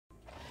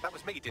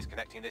was me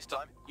disconnecting this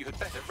time. You had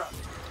better run.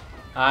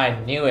 I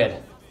knew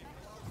it.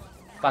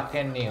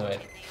 Fucking knew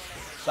it.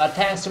 But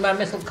thanks to my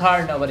missile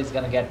card, nobody's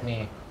gonna get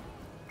me.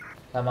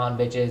 Come on,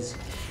 bitches.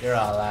 You're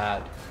all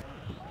out.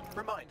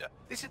 Reminder,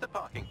 this is the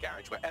parking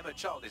garage where Emma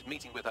Child is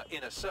meeting with her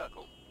inner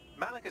circle.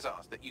 Malik has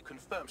asked that you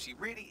confirm she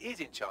really is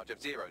in charge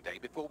of Zero Day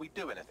before we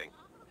do anything.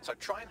 So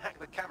try and hack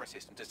the camera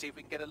system to see if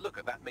we can get a look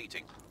at that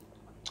meeting.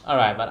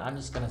 Alright, but I'm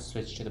just gonna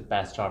switch to the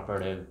best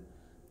operative,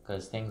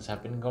 because things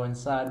have been going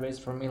sideways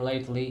for me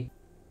lately.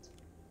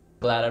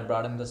 Glad I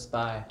brought in the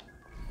spy.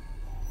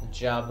 The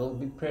job will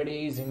be pretty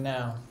easy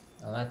now.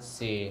 Now let's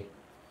see.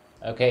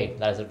 Okay,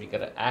 that's what we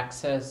gotta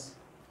access.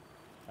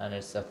 And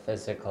it's a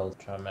physical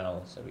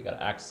terminal, so we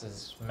gotta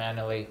access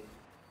manually.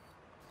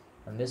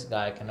 And this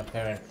guy can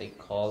apparently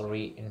call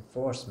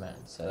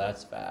reinforcement, so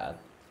that's bad.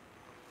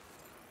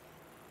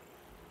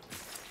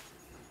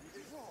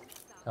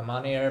 Come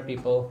on here,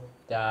 people.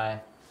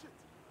 Die.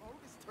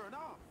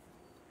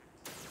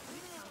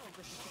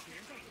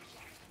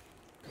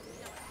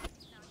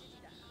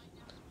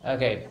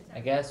 Okay, I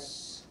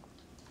guess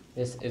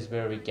this is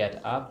where we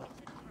get up.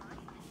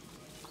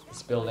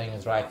 This building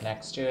is right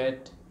next to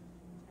it.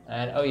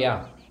 And oh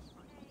yeah,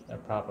 a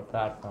proper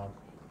platform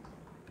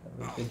that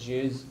we could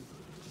use.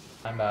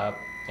 I'm up,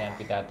 can't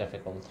be that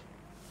difficult.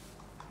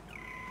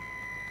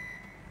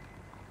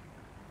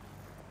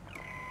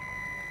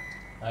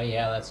 Oh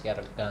yeah, let's get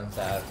our guns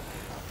out.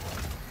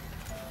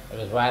 It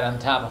was right on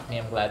top of me,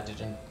 I'm glad it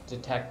didn't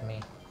detect me.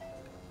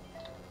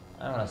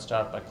 I'm gonna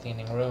start by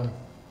cleaning room.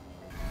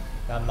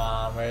 Come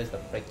on, where's the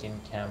freaking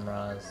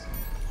cameras?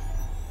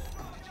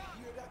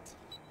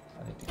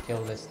 I need to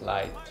kill this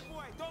light.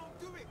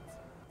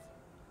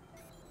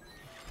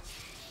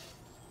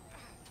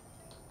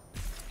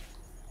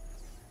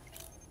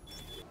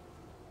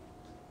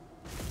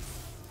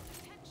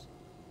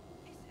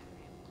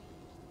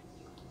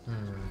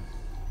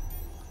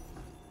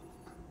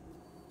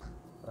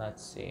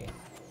 Let's see.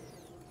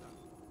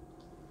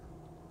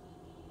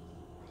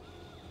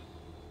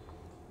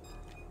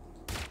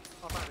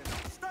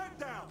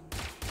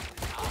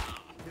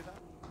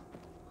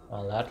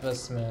 Well, that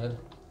was smooth.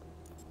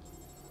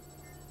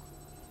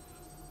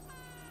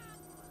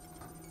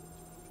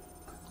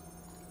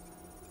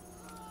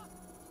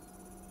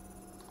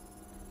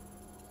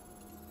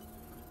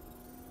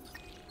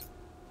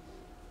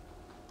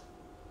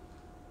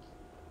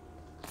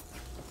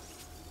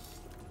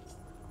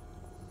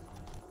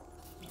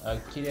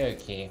 Okie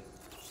dokie.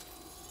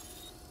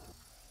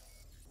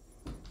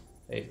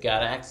 They've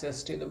got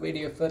access to the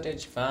video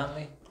footage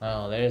finally.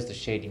 Oh, there's the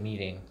shady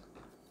meeting.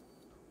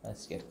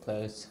 Let's get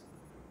close.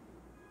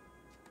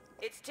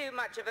 It's too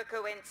much of a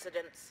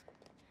coincidence.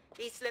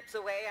 He slips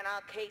away and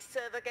our case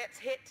server gets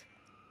hit.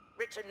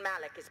 Richard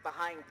Malik is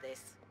behind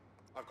this.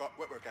 I've got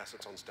wetwork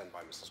assets on standby,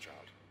 Mrs.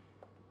 Child.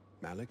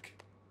 Malik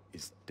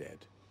is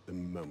dead the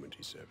moment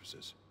he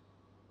surfaces.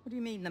 What do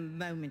you mean the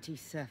moment he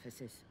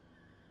surfaces?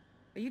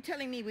 Are you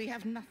telling me we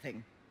have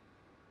nothing?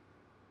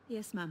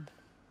 Yes, ma'am.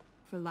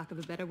 For lack of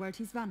a better word,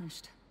 he's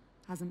vanished.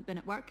 Hasn't been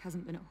at work,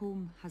 hasn't been at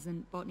home,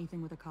 hasn't bought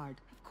anything with a card.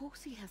 Of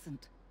course he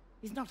hasn't.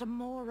 He's not a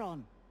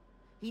moron.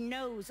 He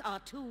knows our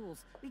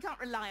tools. We can't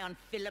rely on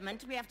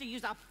filament. We have to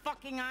use our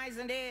fucking eyes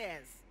and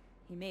ears.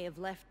 He may have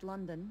left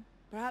London.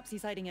 Perhaps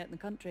he's hiding out in the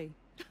country.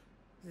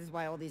 This is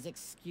why all these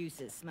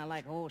excuses smell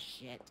like horse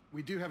shit.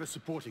 We do have a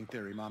supporting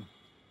theory, Mom.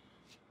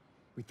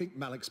 We think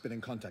Malik's been in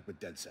contact with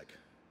DedSec.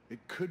 It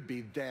could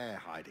be they're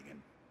hiding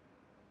him.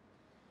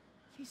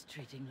 He's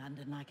treating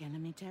London like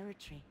enemy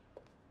territory.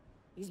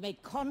 He's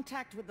made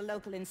contact with the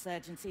local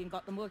insurgency and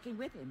got them working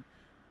with him.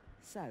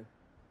 So,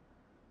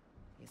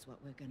 here's what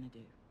we're gonna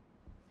do.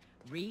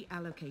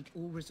 Reallocate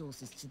all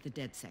resources to the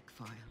DedSec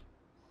file.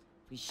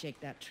 If we shake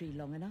that tree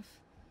long enough,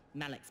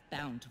 Malik's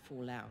bound to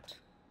fall out.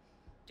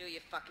 Do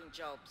your fucking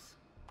jobs.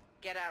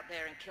 Get out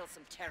there and kill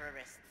some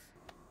terrorists.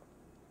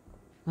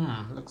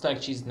 Looks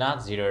like she's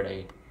not Zero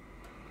Day.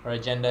 Her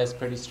agenda is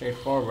pretty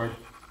straightforward.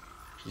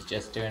 She's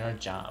just doing her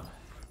job.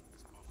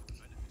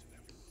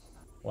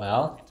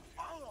 Well,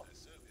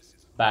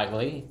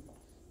 Bagley,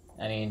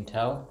 any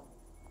intel?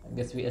 I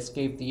guess we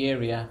escaped the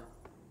area.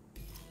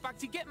 Back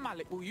to get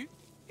Malik, will you?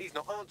 He's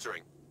not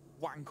answering.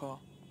 Wanker.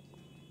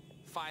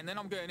 Fine, then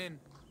I'm going in.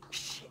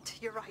 Shit,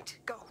 you're right.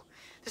 Go.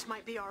 This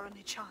might be our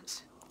only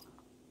chance.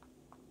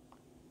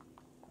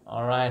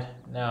 Alright,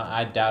 now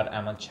I doubt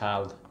Emma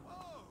Child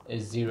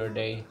is Zero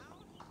Day.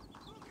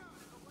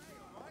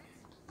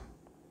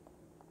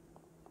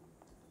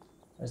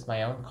 Where's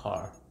my own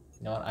car?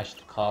 You know what, I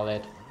should call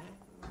it.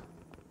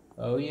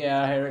 Oh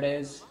yeah, here it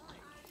is.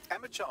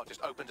 Emma Child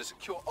just opened a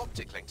secure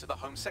optic link to the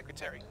Home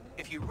Secretary.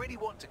 If you really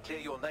want to clear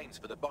your names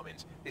for the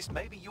bombings, this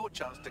may be your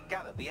chance to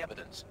gather the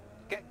evidence.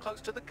 Get close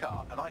to the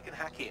car and I can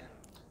hack in.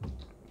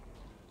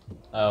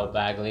 Oh,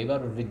 Bagley,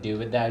 what would we do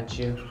without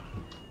you?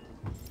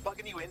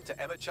 Plugging you into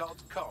Emma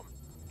Child's comm.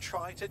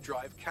 Try to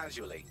drive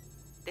casually.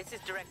 This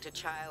is Director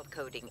Child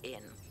coding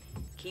in.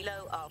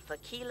 Kilo Alpha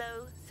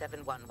Kilo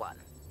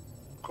 711.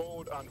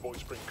 Code and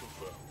voice print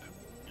confirmed.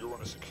 You're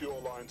on a secure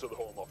line to the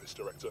Home Office,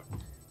 Director.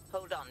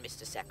 Hold on,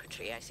 Mr.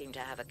 Secretary. I seem to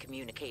have a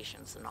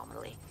communications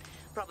anomaly.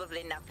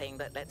 Probably nothing,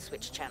 but let's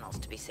switch channels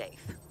to be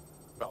safe.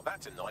 Well,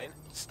 that's annoying.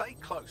 Stay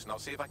close and I'll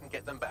see if I can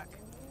get them back.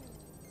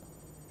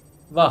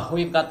 Well,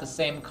 we've got the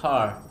same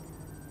car.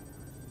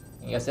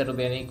 I guess it'll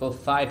be an equal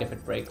fight if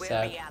it breaks We're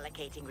out.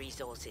 reallocating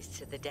resources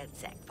to the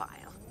DedSec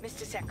file.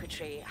 Mr.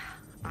 Secretary,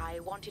 I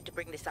wanted to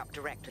bring this up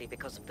directly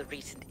because of the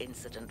recent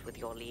incident with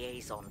your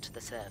liaison to the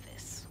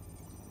service.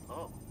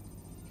 Oh.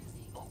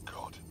 Oh,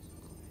 God.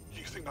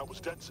 You think that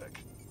was DedSec?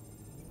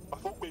 I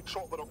thought we'd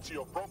chalk that up to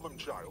your problem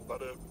child,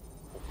 that,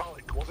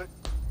 Malik, was it?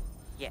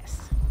 Yes.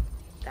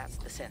 That's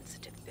the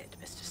sensitive bit,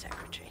 Mr.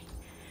 Secretary.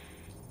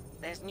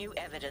 There's new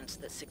evidence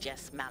that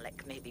suggests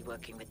Malik may be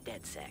working with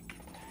DedSec.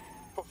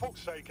 For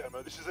fuck's sake,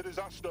 Emma, this is a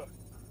disaster.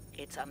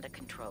 It's under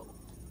control.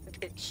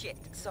 Shit,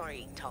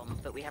 sorry, Tom,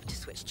 but we have to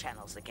switch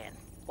channels again.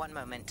 One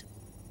moment.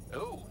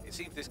 Oh, it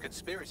seems this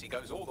conspiracy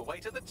goes all the way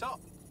to the top.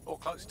 Or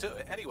close to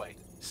it, anyway.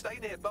 Stay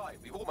nearby,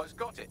 we've almost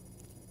got it.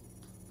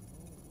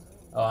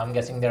 Oh, I'm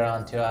guessing they're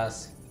on to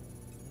us.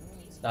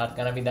 It's not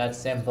gonna be that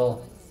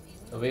simple.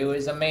 The view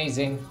is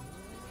amazing,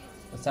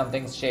 but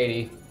something's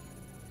shady.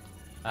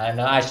 I don't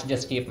know, I should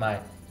just keep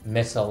my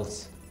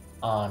missiles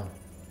on.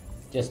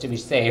 Just to be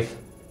safe.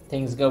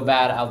 Things go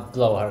bad, I'll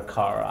blow her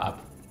car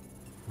up.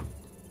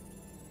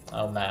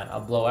 Oh man,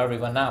 I'll blow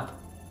everyone up.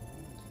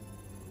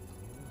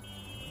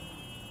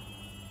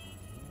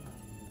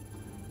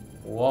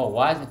 Whoa,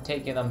 why is it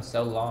taking them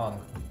so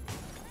long?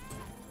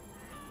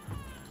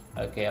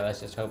 Okay, let's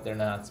just hope they're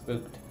not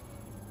spooked.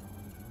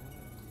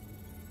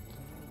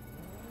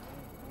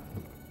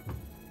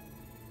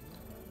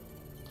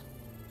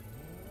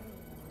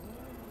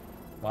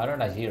 Why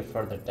don't I hear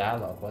further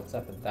dialogue? What's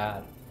up with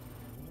that?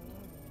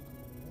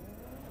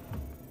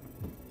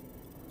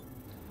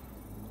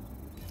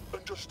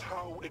 And just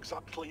how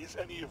exactly is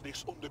any of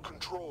this under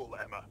control,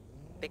 Emma?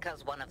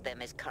 Because one of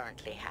them is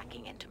currently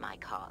hacking into my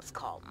car's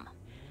comm.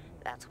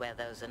 That's where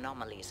those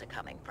anomalies are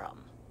coming from.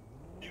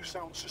 You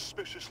sound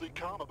suspiciously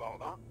calm about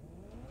that.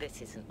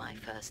 This isn't my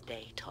first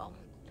day, Tom.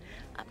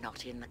 I'm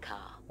not in the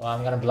car. Well,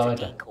 I'm gonna blow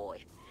It's it a up.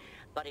 decoy.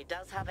 But it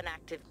does have an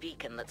active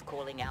beacon that's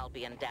calling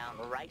Albion down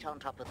right on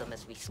top of them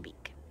as we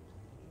speak.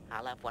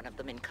 I'll have one of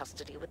them in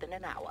custody within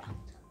an hour.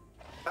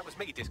 That was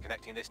me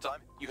disconnecting this time.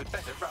 You had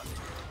better run.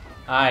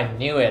 I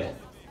knew it.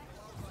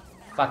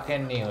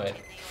 Fucking knew it.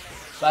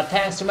 But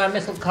thanks to my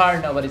missile car,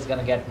 nobody's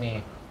gonna get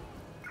me.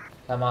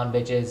 Come on,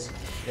 bitches.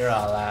 You're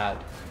all out.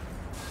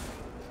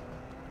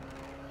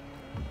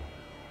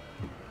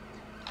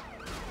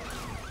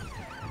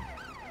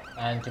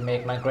 And to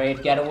make my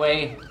great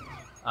getaway,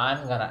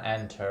 I'm gonna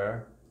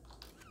enter.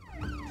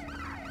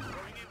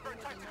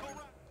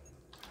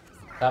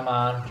 Come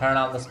on, turn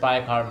on the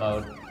spy car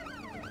mode.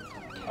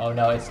 Oh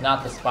no, it's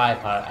not the spy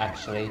car,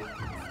 actually.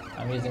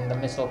 I'm using the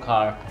missile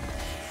car.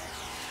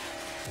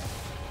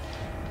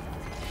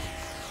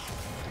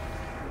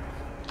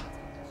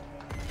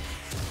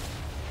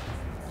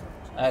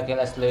 Okay,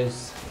 let's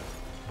lose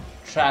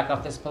track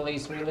of this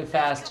police really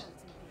fast.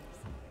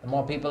 The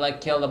more people I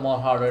kill, the more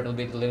harder it'll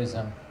be to lose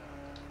them.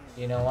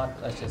 You know what?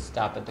 Let's just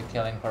stop at the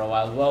killing for a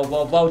while. Whoa,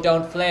 whoa, whoa,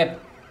 don't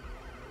flip!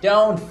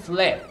 Don't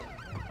flip!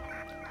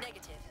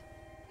 Negative.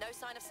 No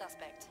sign of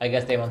suspect. I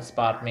guess they won't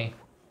spot me.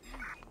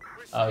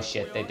 Oh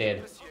shit, they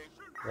did.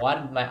 Why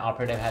did my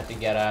operative have to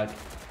get out?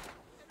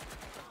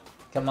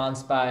 Come on,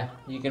 spy.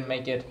 You can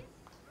make it.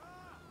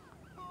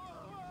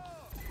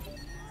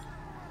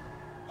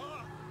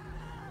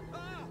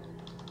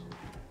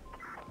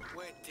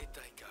 Where did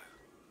they go?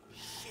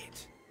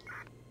 Shit.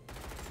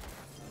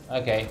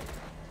 Okay.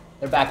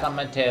 They're back on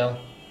my tail.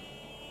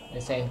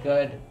 This ain't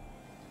good.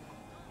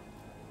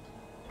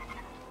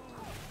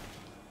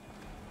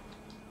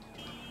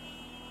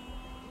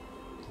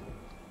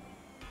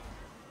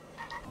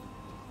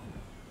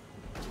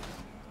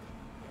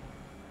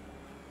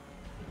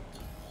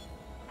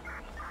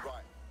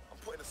 Right, I'm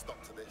putting a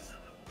stop to this.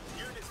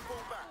 Units fall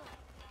back.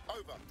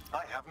 Over.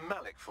 I have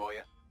Malik for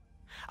you.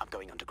 I'm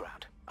going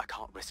underground. I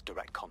can't risk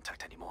direct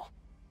contact anymore.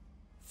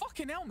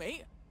 Fucking hell,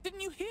 mate.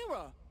 Didn't you hear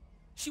her?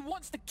 She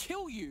wants to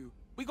kill you.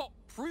 We got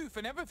proof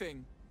and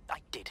everything. I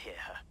did hear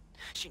her.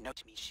 She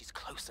noted me she's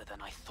closer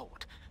than I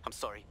thought. I'm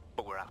sorry,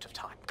 but we're out of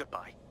time.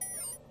 Goodbye.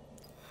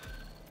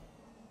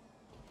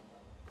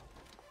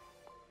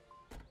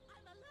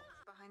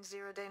 Behind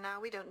Zero Day now,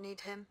 we don't need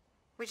him.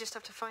 We just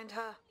have to find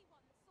her.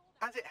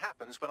 As it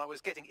happens, when I was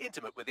getting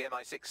intimate with the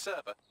MI6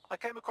 server, I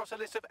came across a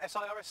list of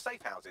SIRS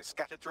safe houses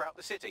scattered throughout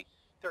the city.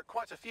 There are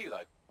quite a few,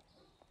 though.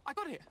 I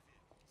got it.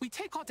 We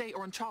take our data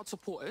on child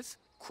supporters,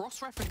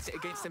 cross-reference it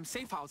against them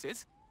safe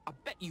houses. I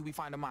bet you we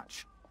find a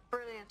match.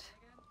 Brilliant.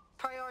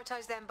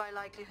 Prioritize them by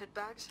likelihood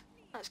bags.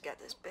 Let's get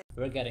this bit.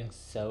 We're getting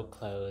so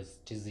close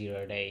to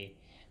 0 day,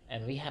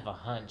 and we have a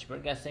hunch. We're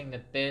guessing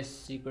that this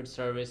Secret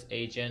Service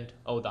agent,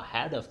 oh, the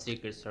head of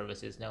Secret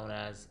Service is known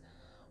as,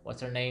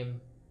 what's her name?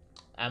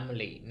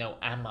 Emily. No,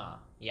 Emma.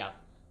 Yeah.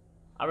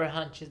 Our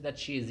hunch is that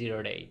she is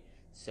 0 day,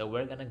 so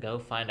we're gonna go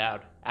find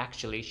out.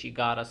 Actually, she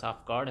got us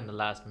off guard in the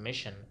last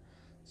mission,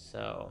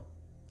 so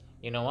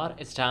you know what?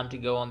 It's time to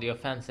go on the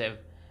offensive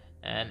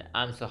And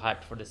I'm so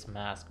hyped for this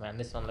mask, man.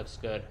 This one looks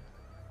good.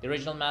 The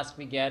original mask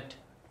we get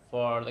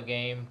for the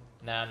game,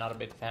 nah, not a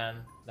big fan,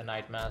 the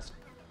night mask.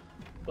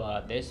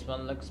 But this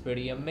one looks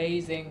pretty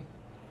amazing.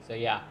 So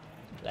yeah,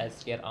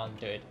 let's get on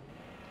to it.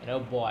 And oh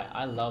boy,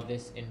 I love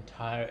this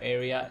entire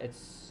area. It's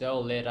so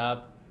lit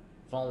up.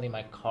 If only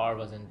my car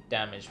wasn't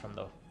damaged from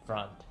the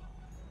front.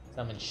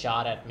 Someone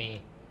shot at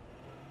me.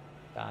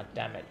 God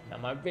damn it. Now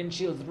my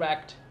windshield's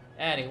wrecked.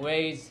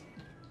 Anyways,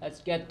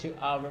 let's get to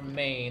our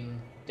main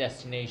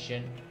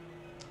destination.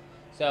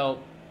 So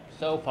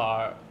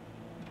far,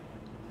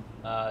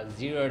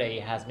 Zero Day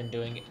has been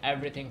doing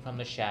everything from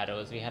the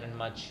shadows. We hadn't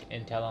much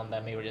intel on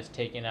them. We were just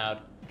taking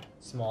out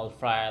small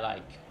fry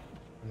like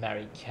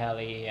Mary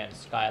Kelly and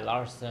Sky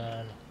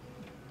Larson,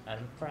 and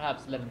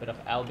perhaps a little bit of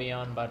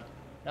Albion, but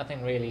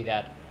nothing really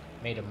that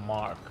made a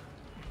mark.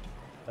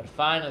 But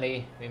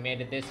finally, we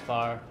made it this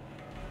far,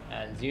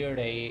 and Zero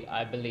Day,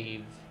 I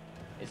believe,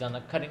 is on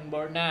the cutting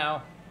board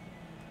now.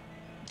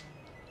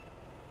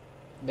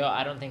 Though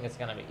I don't think it's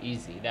gonna be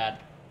easy. That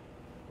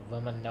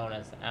woman known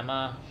as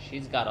Emma,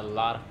 she's got a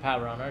lot of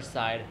power on her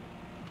side.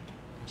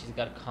 She's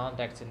got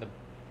contacts in the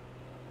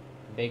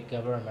big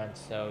government,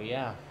 so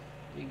yeah,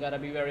 we gotta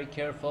be very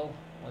careful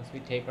once we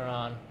take her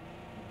on.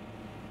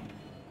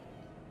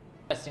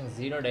 Testing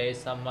Zero Day is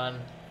someone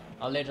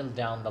a little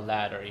down the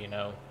ladder, you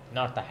know,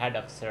 not the head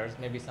of SIRS,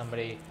 maybe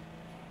somebody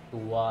who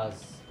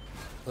was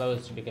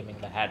close to becoming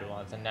the head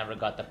once and never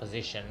got the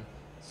position,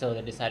 so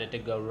they decided to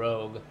go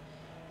rogue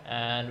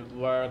and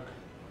work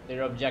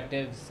their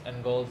objectives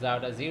and goals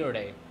out as Zero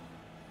Day.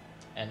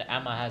 And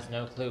Emma has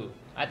no clue.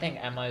 I think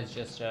Emma is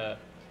just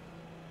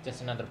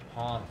another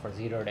pawn for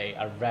Zero Day,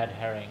 a red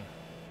herring,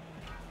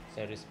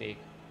 so to speak.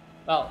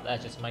 Well,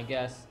 that's just my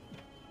guess.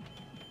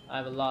 I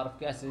have a lot of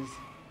guesses,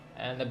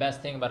 and the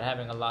best thing about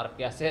having a lot of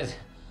guesses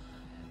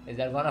is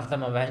that one of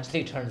them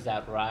eventually turns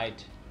out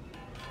right,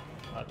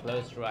 or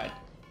close to right.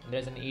 And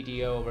there's an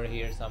EDO over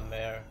here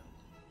somewhere.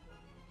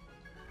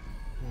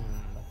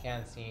 I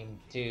can't seem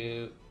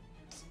to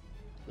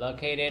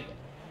locate it.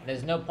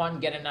 There's no point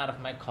getting out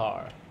of my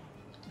car.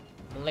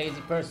 I'm a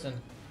lazy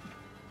person,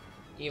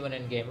 even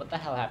in game. What the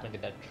hell happened to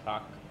that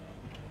truck?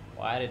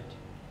 Why did it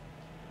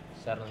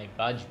suddenly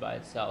budge by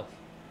itself?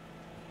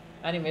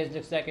 Anyways,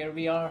 looks like here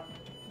we are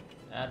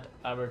at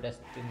our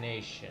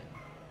destination.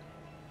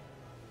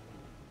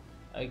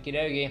 Okie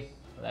dokie,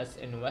 let's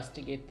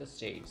investigate the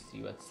stage,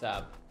 see what's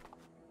up.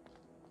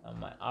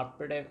 My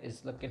operative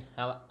is looking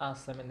hella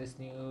awesome in this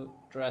new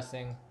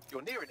dressing.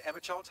 You're near an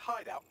Emma Child's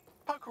hideout.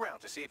 Poke around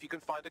to see if you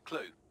can find a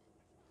clue.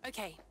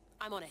 Okay,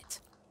 I'm on it.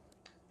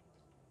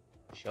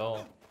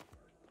 Sure.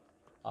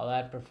 Although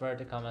I'd prefer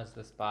to come as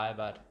the spy,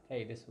 but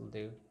hey, this will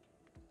do.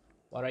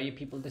 What are you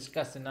people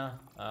discussing now?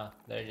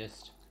 They're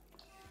just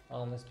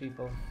homeless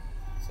people,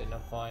 so no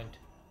point.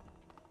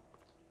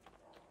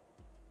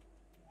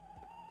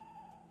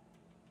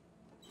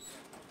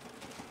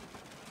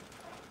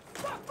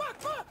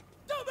 Fuck!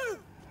 Don't move!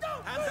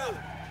 Don't Hands move!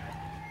 up!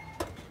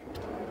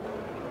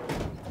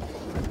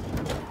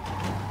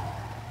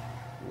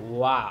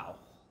 Wow,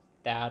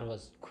 that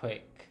was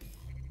quick.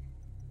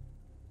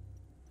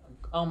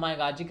 Oh my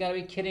god, you gotta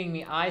be kidding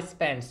me. I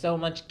spent so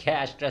much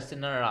cash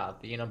dressing her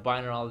up, you know,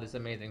 buying her all this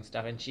amazing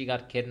stuff, and she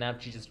got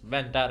kidnapped. She just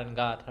went out and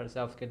got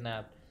herself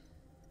kidnapped.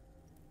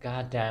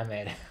 God damn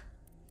it.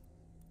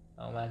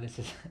 Oh man, this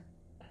is...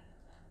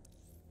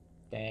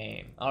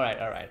 Damn.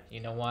 Alright.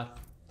 You know what?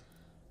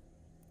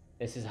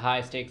 This is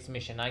high stakes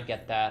mission, I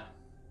get that.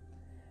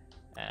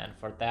 And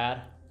for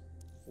that,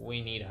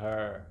 we need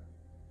her.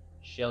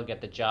 She'll get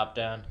the job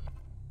done.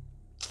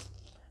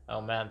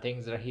 Oh man,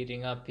 things are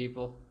heating up,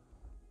 people.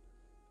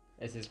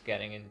 This is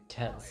getting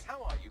intense.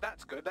 How are you?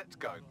 That's good. Let's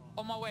go.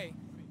 On my way.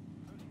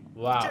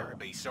 Wow.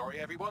 Terribly sorry,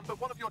 everyone,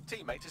 but one of your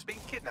teammates has been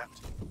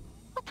kidnapped.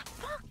 What the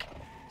fuck?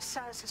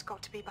 SIRS has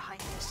got to be behind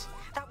this.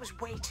 That was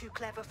way too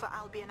clever for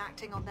Albion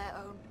acting on their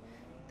own.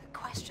 The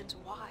question's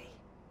why.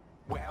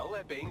 Well,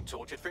 they're being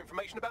tortured for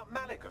information about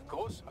Malik, of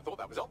course. I thought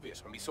that was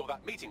obvious when we saw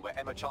that meeting where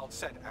Emma Child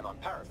said, and I'm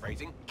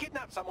paraphrasing,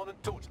 kidnap someone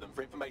and torture them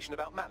for information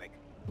about Malik.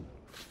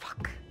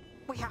 Fuck.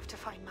 We have to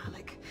find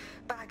Malik.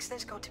 Bags,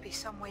 there's got to be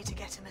some way to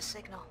get him a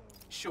signal.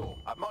 Sure,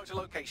 I've marked a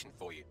location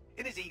for you.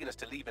 In his eagerness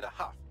to leave in a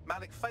huff,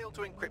 Malik failed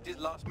to encrypt his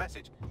last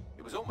message.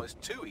 It was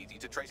almost too easy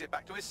to trace it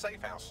back to his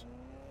safe house.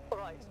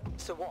 Alright,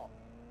 so what?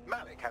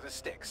 Malik has a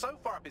stick so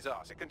far up his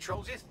arse it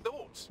controls his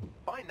thoughts.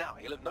 By now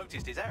he'll have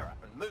noticed his error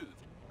and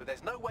moved, but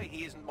there's no way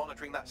he isn't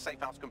monitoring that safe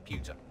house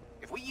computer.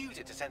 If we use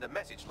it to send a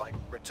message like,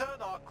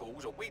 return our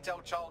calls or we tell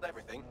Child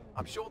everything,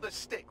 I'm sure the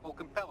stick will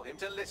compel him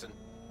to listen.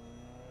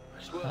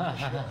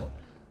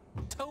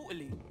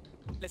 Totally.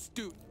 Let's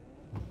do it.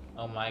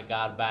 Oh my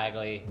god,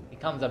 Bagley. He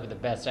comes up with the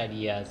best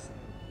ideas.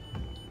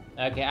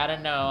 Okay, I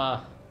don't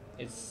know.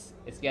 It's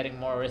getting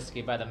more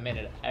risky by the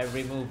minute.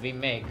 Every move we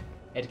make,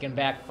 it can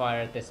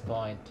backfire at this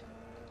point.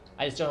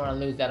 I just don't want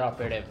to lose that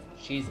operative.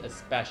 She's a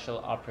special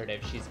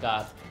operative. She's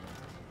got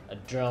a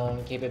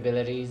drone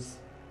capabilities,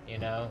 you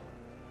know.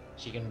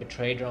 She can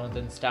betray drones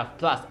and stuff.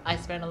 Plus, I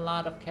spent a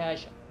lot of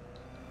cash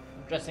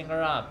dressing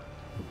her up.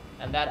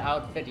 And that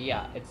outfit,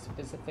 yeah, it's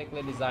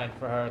specifically designed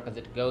for her because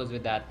it goes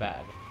with that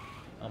bag.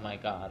 Oh my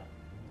god.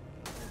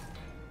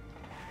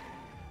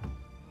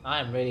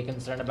 I'm really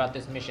concerned about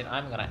this mission.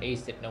 I'm gonna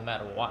ace it no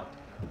matter what.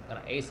 I'm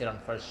gonna ace it on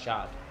first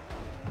shot.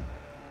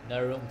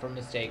 No room for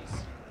mistakes.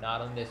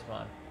 Not on this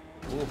one.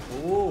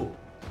 Ooh.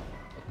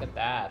 Look at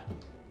that.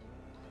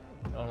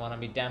 Don't want to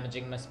be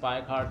damaging my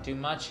spy car too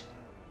much.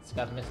 It's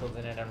got missiles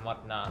in it and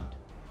whatnot.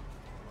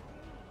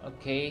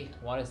 Okay,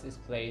 what is this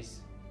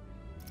place?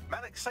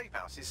 Malik's safe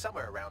house is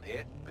somewhere around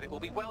here, but it will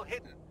be well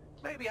hidden.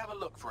 Maybe have a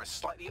look for a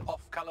slightly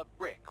off-color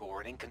brick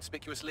or an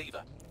inconspicuous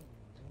lever.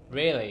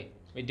 Really?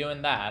 We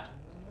doing that?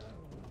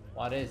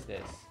 What is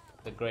this?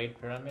 The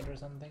Great Pyramid or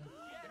something?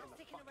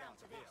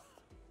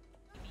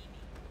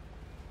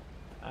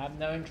 I have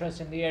no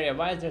interest in the area.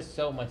 Why is there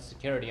so much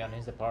security on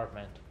his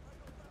apartment?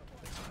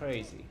 It's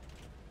crazy.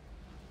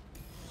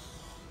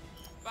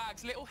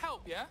 Bags, little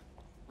help, yeah?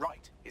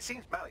 Right. It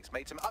seems Malik's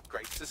made some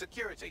upgrades to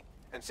security.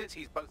 And since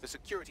he's both a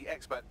security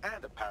expert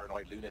and a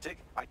paranoid lunatic,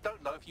 I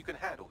don't know if you can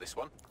handle this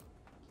one.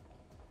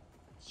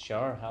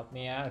 Sure, help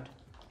me out.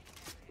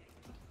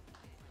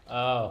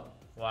 Oh,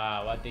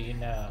 wow, what do you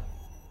know?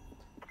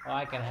 Well,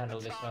 I can handle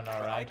this one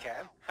alright. I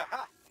can.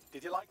 Haha.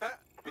 Did you like that?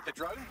 With the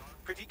drone?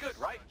 Pretty good,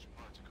 right?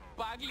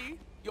 Bagley,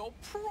 you're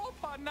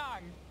proper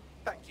nang.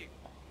 Thank you.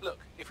 Look,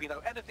 if we know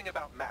anything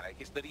about Malik,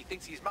 it's that he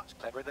thinks he's much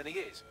cleverer than he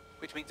is.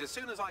 Which means as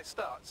soon as I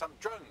start, some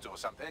drones or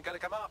something are going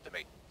to come after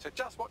me. So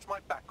just watch my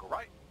back, all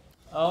right?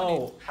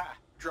 Oh. Ha!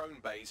 Drone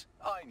bays.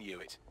 I knew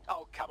it.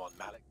 Oh, come on,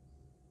 Malik.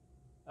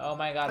 Oh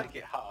my god. Make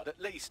it hard,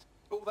 at least.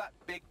 All that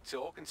big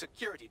talk and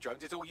security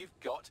drones is all you've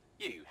got,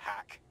 you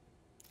hack.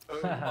 Oh,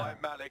 I'm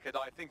Malik, and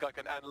I think I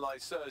can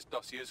analyze SIRS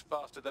dossiers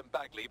faster than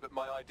Bagley, but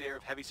my idea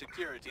of heavy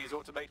security is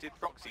automated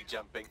proxy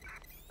jumping.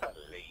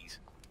 Please.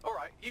 All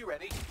right, you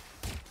ready?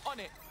 On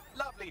it.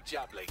 Lovely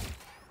jubbly.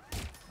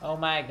 Oh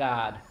my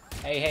god.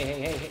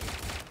 Hey.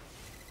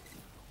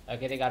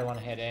 Okay, they got one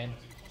head in.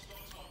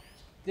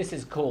 This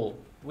is cool.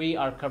 We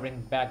are covering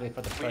Bagley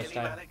for the first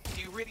time. Malik,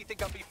 do you really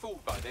think I'll be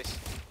fooled by this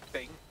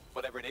thing?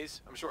 Whatever it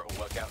is, I'm sure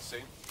it'll work out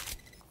soon.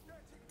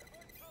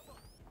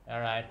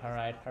 Alright.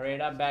 Hurry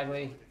it up,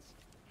 Bagley.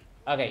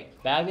 Okay,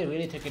 Bagley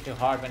really took it to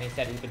heart when he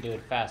said he could do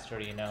it faster,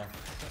 you know.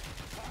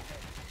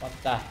 What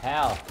the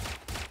hell?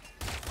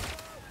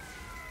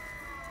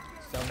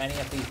 So many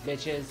of these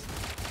bitches.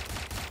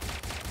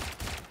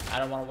 I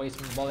don't want to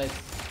waste my bullets.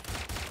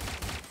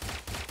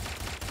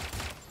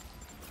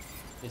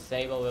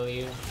 Disable, will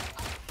you?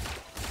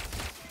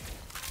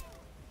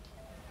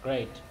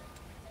 Great.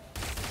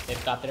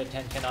 They've got their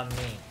attention on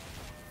me.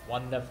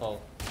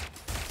 Wonderful.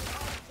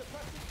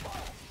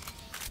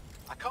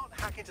 I can't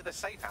hack into the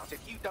safe house if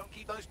you don't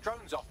keep those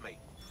drones off me.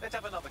 Let's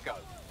have another go.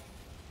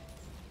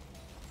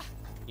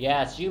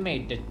 Yes, you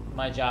made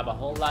my job a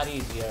whole lot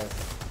easier.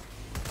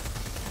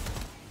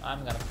 I'm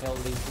gonna kill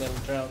these little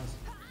drones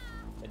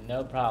with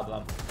no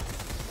problem.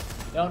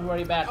 Don't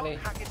worry, Bagley. I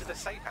can't hack into the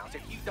safe house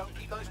if you don't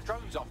keep those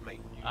drones off me.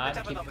 Let's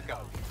have another go.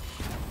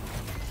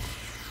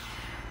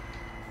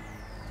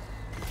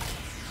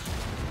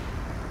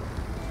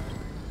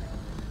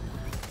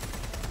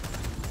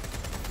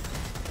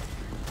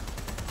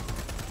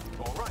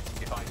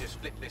 Alright, if I just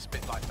flip this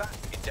bit like that,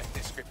 inject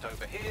this script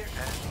over here,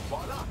 and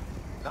voila!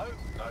 No,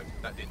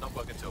 that did not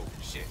work at all.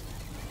 Shit.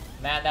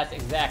 Man, that's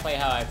exactly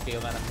how I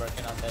feel when I'm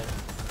working on this.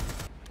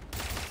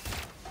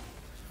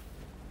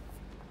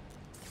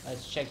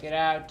 Let's check it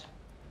out.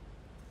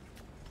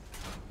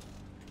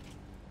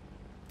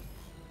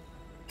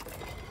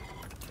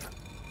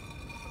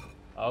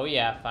 Oh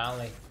yeah,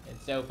 finally.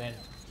 It's open.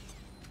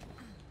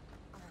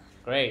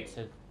 Great.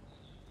 So,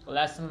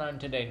 lesson learned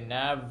today.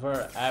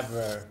 Never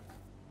ever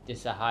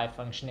diss a high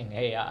functioning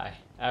AI.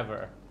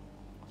 Ever.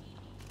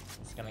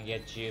 It's gonna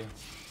get you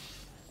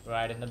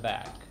right in the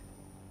back.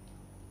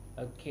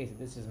 Okay, so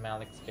this is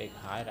Malik's big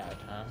hideout,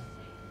 huh?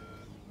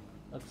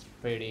 Looks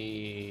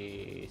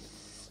pretty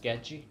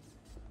sketchy.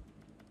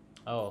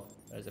 Oh,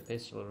 there's a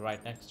pistol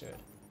right next to it.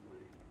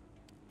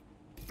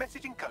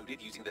 Message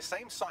encoded using the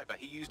same cipher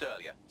he used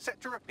earlier. Set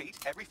to repeat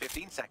every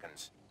 15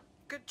 seconds.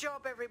 Good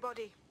job,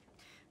 everybody.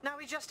 Now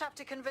we just have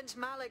to convince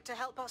Malik to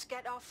help us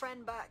get our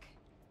friend back.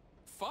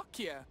 Fuck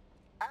yeah.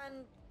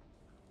 And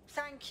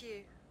thank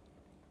you.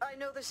 I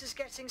know this is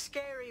getting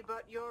scary,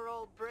 but you're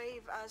all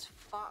brave as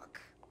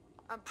fuck.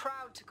 I'm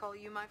proud to call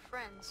you my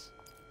friends.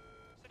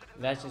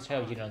 Let's just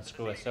hope you don't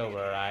screw us over,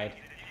 right?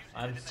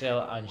 I'm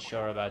still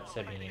unsure about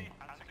Sabine.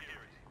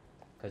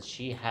 Because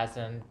she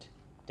hasn't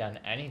done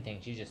anything.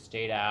 She just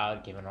stayed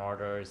out, given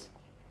orders.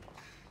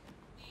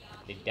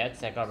 The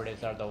DedSec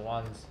operatives are the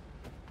ones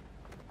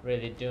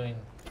really doing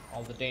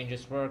all the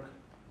dangerous work.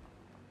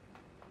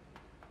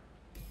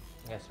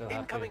 I guess we'll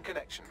have Incoming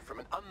connection from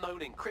an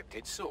unknown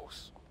encrypted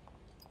source.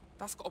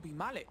 That's gotta be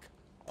Malik.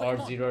 Or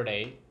 0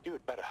 day. You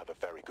had better have a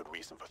very good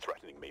reason for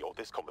threatening me, or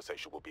this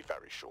conversation will be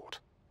very short.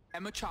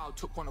 Emma Child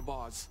took one of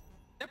ours.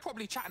 They're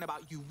probably chatting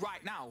about you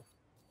right now.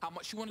 How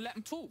much you want to let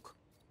them talk?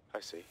 I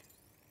see.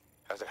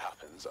 As it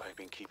happens, I've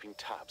been keeping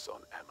tabs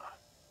on Emma.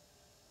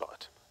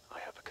 But I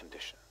have a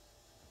condition.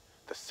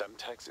 The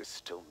Semtex is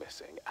still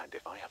missing, and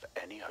if I have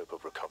any hope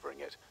of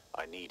recovering it,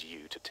 I need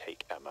you to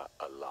take Emma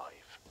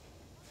alive.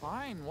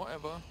 Fine,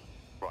 whatever.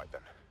 Right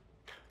then.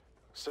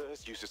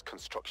 SIRS uses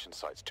construction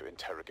sites to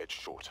interrogate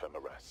short-term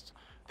arrests.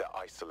 They're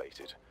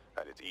isolated,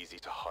 and it's easy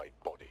to hide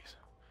bodies.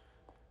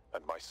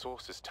 And my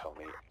sources tell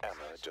me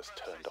Emma just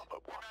turned up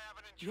at one.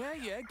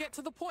 Yeah, get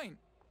to the point.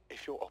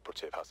 If your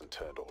operative hasn't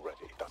turned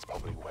already, that's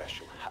probably where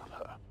she'll have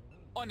her.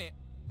 On it.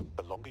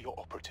 The longer your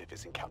operative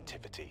is in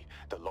captivity,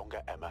 the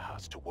longer Emma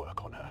has to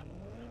work on her.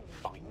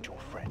 Find your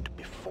friend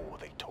before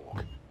they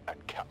talk,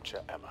 and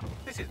capture Emma.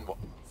 This isn't what...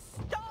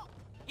 Stop!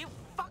 You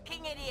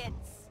fucking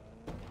idiots!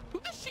 Who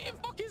the shit and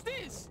fuck is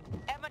this?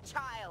 Emma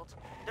Child,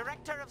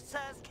 Director of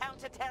SIRS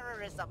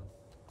Counter-Terrorism.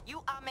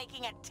 You are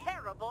making a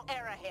terrible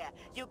error here.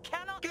 You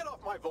cannot... Get off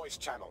my voice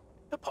channel.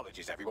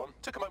 Apologies, everyone.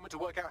 Took a moment to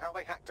work out how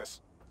they hacked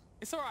us.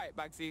 It's alright,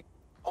 Bagsy.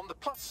 On the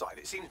plus side,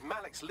 it seems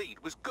Malik's lead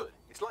was good.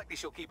 It's likely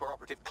she'll keep her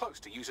operative close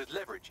to use as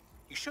leverage.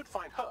 You should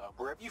find her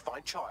wherever you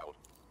find Child.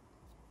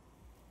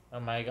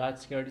 Oh my god,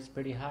 security's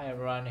pretty high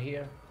around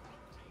here.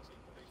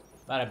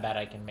 But I bet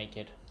I can make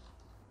it.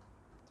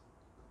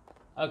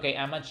 Okay,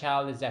 Emma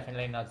Child is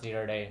definitely not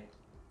 0 day.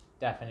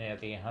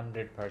 Definitely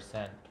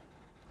 100%.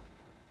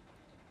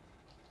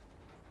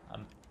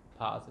 I'm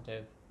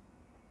positive.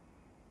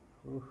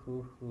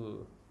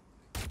 Ooh.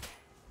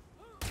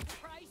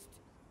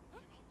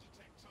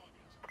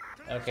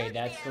 Okay,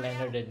 that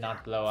cylinder did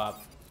not blow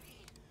up.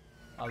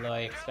 Although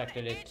I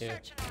expected it to.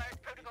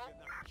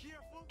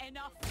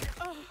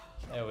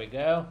 There we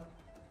go.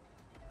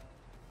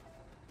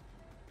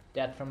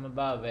 Death from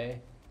above, eh?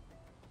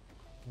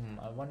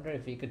 I wonder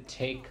if he could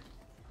take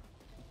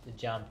the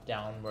jump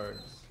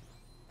downwards.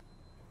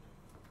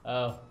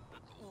 Oh.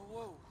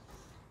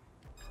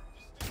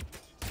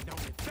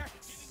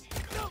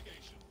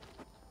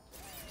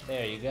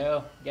 There you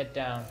go. Get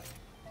down.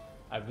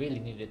 I really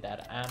needed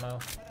that ammo.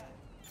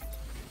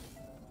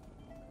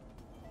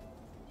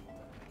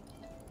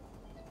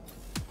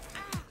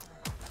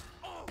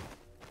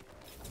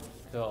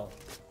 Cool.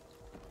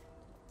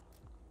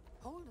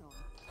 Hold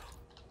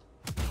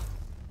on.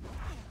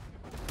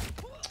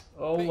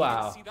 Oh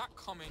wow. See that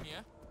coming,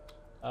 yeah?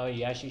 Oh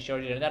yeah, she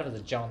showed you. That was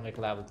a John Wick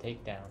level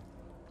takedown.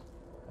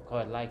 I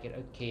quite like it.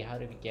 Okay, how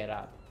do we get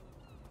up?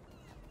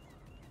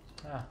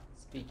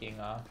 Speaking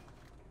of,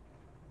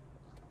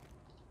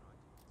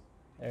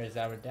 there's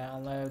our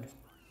download.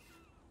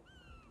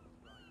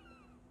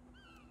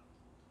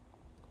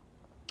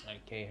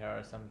 Okay, here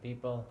are some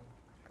people.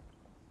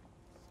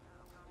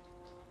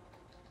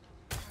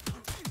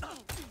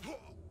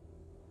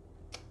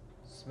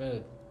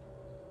 Smooth.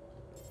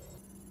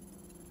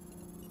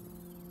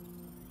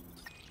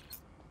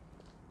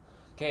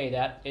 Okay,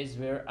 that is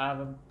where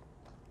our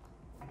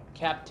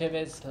captive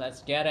is.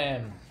 Let's get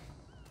him.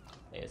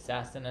 The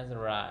assassin has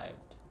arrived.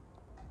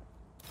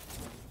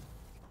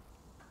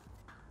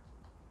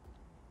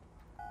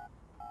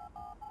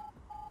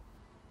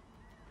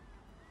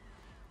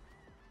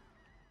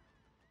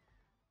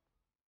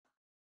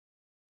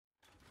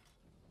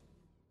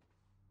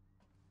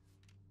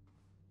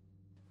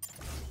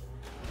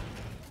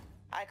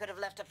 I could have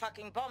left a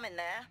fucking bomb in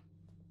there.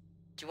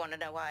 Do you want to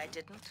know why I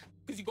didn't?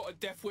 Because you got a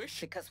death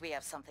wish? Because we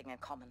have something in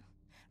common.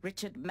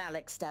 Richard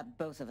Malik stabbed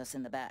both of us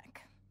in the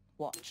back.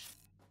 Watch.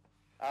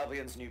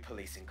 Albion's new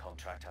policing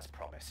contract as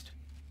promised.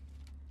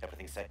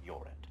 Everything's set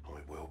your end. Oh,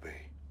 it will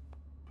be.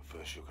 But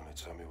first you're going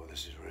to tell me what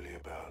this is really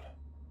about.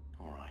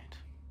 All right.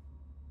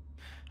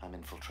 I'm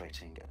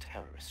infiltrating a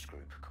terrorist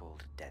group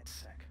called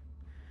DedSec.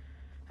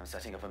 I'm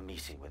setting up a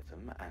meeting with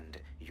them, and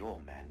your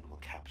men will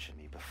capture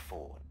me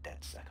before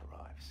DedSec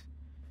arrives.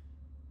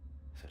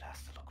 So it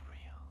has to look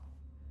real.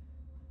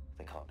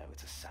 They can't know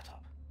it's a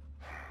setup.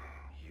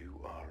 You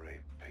are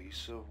a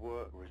piece of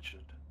work,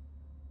 Richard.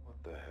 What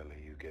the hell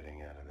are you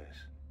getting out of this?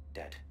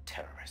 Dead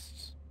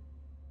terrorists.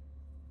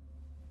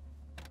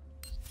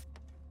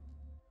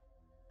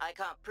 I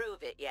can't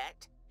prove it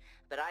yet,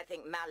 but I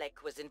think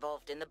Malik was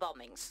involved in the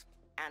bombings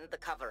and the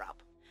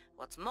cover-up.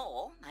 What's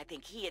more, I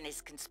think he and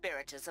his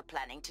conspirators are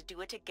planning to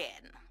do it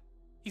again.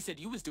 He said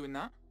you was doing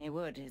that. He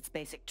would. It's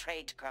basic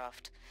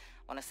tradecraft.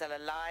 Want to sell a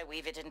lie,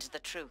 weave it into the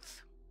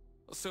truth.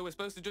 So we're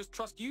supposed to just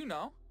trust you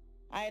now?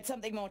 I had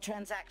something more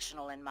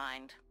transactional in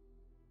mind.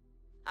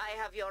 I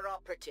have your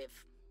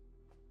operative.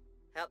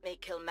 Help me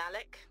kill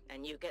Malik,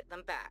 and you get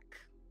them back.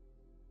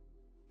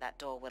 That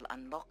door will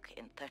unlock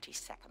in 30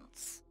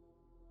 seconds.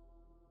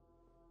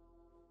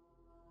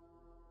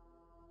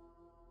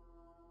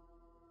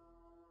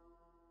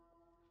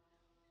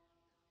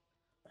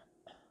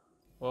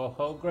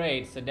 Oh,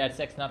 great. So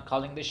DedSec's not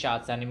calling the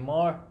shots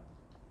anymore.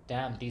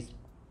 Damn, these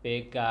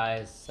big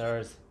guys,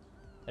 SIRS,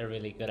 they're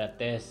really good at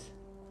this.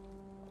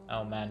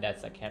 Oh man,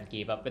 DedSec can't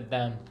keep up with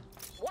them.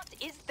 What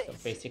is this? So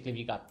basically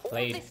we got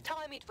played. All this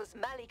time it was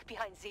Malik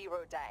behind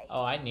 0 day.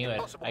 Oh, I knew it.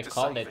 Impossible I to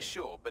called say it. for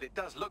sure, but it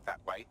does look that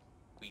way.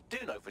 We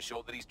do know for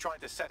sure that he's trying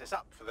to set us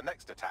up for the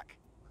next attack.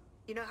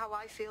 You know how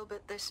I feel,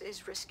 but this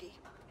is risky.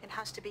 It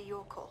has to be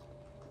your call.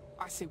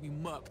 I say we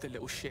murk the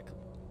little shit.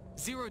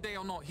 0 day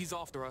or not, he's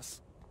after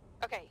us.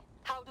 Okay,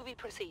 how do we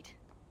proceed?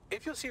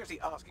 If you're seriously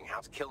asking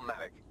how to kill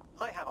Malik,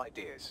 I have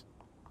ideas.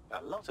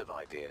 A lot of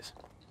ideas.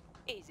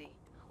 Easy.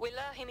 We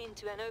lure him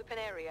into an open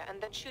area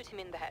and then shoot him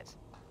in the head.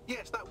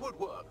 Yes, that would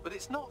work, but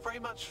it's not very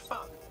much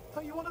fun.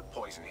 Oh, you want to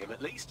poison him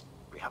at least?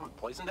 We haven't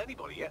poisoned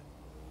anybody yet.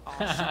 Oh,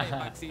 shut it,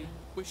 Maxie.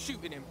 We're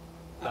shooting him.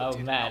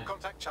 Noted. Oh man. I'll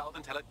contact Child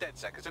and tell her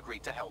DedSec has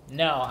agreed to help.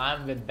 No,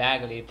 I'm with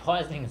Bagley.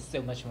 Poisoning is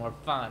so much more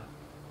fun.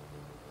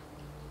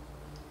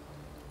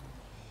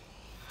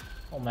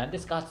 Oh man,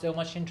 this got so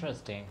much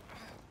interesting.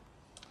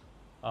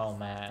 Oh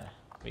man.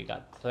 We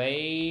got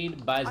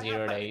played by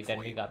Zero Day, then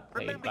we got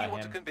played Remember, by you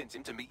want to him. convince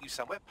him to meet you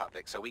somewhere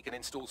public so we can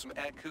install some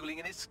air cooling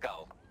in his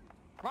skull.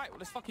 Right, well,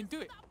 let's fucking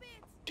do it.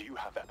 Do you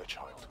have Emma,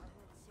 Child?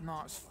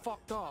 Nah, it's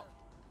fucked up.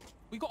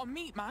 We gotta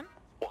meet, man.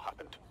 What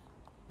happened?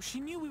 She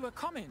knew we were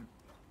coming.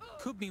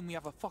 Could mean we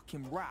have a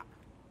fucking rap.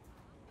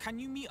 Can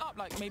you meet up,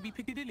 like maybe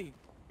Piccadilly?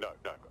 No.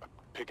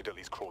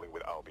 Piccadilly's crawling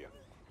with Albion.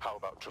 How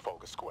about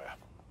Trafalgar Square?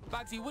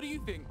 Bagsy, what do you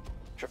think?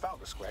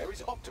 Trafalgar Square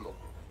is optimal.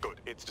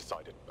 Good, it's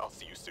decided. I'll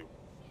see you soon.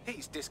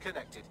 He's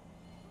disconnected.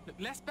 Look,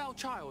 let's bail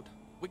Child.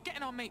 We're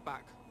getting our mate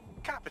back.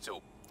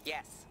 Capital.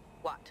 Yes.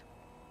 What?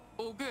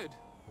 All good.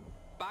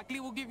 Bagley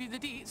will give you the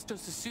deets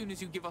just as soon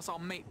as you give us our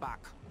mate back.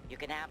 You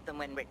can have them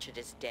when Richard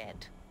is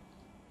dead.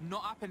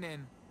 Not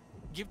happening.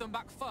 Give them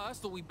back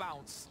first or we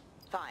bounce.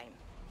 Fine.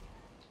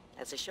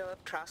 As a show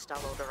of trust,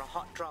 I'll order a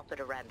hot drop at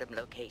a random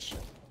location.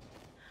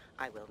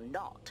 I will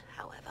not,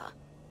 however,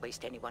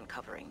 waste anyone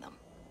covering them.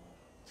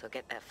 So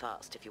get there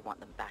fast if you want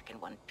them back in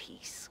one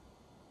piece.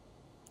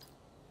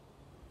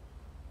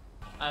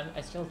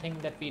 I still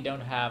think that we don't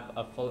have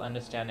a full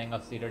understanding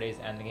of Zero Day's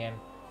endgame.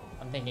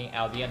 I'm thinking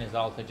Albion is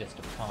also just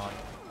a pawn.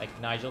 Like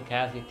Nigel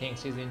Cassidy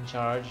thinks he's in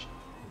charge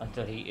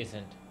until he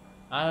isn't.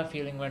 I have a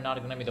feeling we're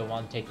not gonna be the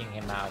one taking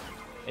him out.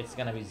 It's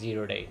gonna be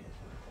Zero Day.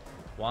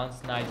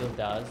 Once Nigel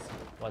does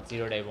what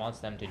Zero Day wants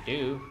them to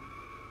do,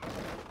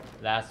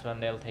 that's when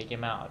they'll take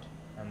him out.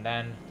 And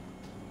then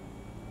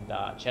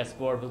the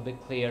chessboard will be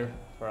clear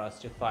for us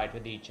to fight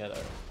with each other.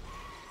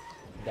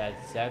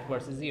 DedSec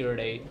versus Zero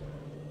Day.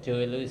 Two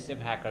elusive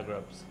hacker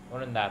groups.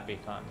 Wouldn't that be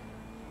fun?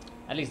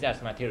 At least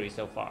that's my theory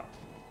so far.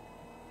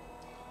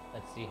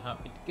 Let's see how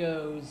it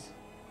goes.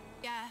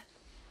 Yeah,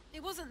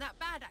 it wasn't that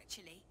bad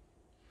actually.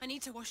 I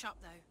need to wash up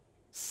though.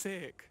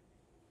 Sick.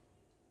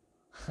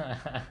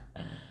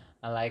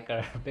 I like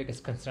her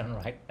biggest concern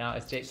right now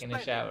is taking a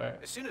shower.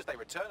 As soon as they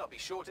return, I'll be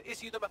sure to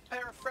issue them a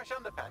pair of fresh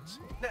underpants.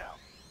 Now,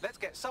 let's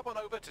get sub on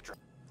over to...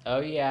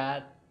 Oh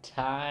yeah,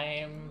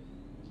 time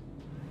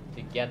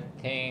to get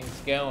things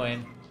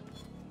going.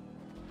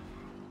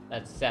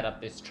 Let's set up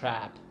this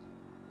trap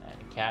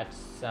and catch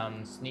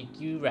some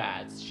sneaky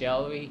rats,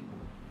 shall we?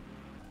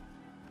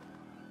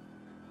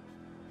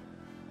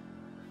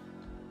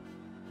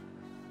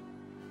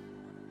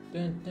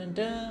 Dun, dun,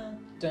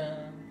 dun,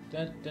 dun,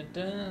 dun, dun,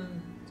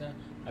 dun, dun.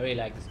 I really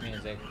like this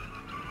music.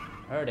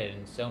 Heard it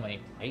in so many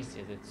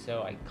places, it's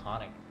so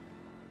iconic.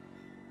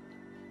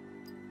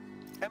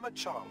 Emma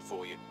Child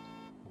for you.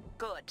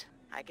 Good.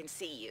 I can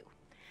see you.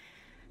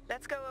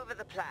 Let's go over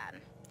the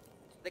plan.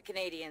 The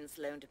Canadians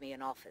loaned me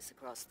an office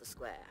across the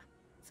square,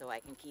 so I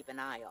can keep an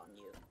eye on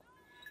you.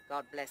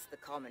 God bless the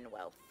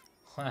Commonwealth.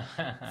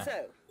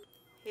 So,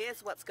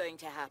 here's what's going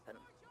to happen.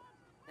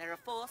 There are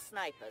 4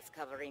 snipers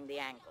covering the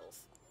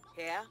angles.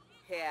 Here,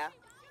 here,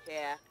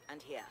 here,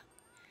 and here.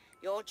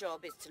 Your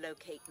job is to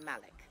locate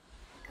Malik.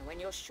 And when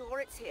you're sure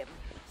it's him,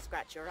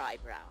 scratch your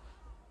eyebrow.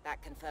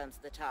 That confirms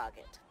the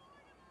target.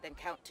 Then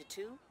count to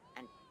 2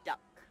 and duck.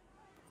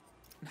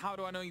 And how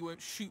do I know you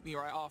won't shoot me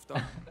right after?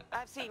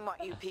 I've seen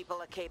what you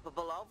people are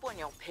capable of when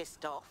you're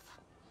pissed off.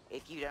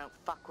 If you don't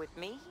fuck with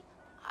me,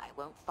 I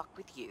won't fuck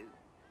with you.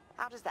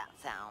 How does that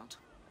sound?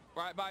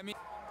 Right by me.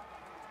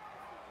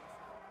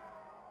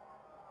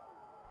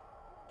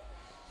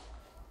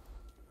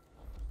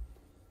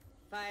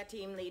 Fire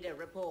team leader,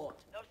 report.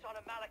 No sign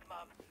of Malik,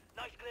 Mum.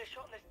 Nice clear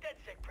shot on this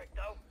DedSec prick,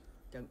 though.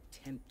 Don't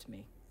tempt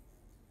me.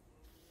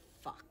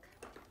 Fuck.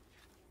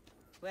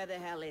 Where the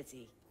hell is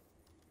he?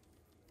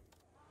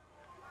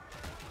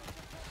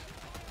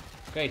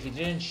 Great, he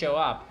didn't show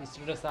up. He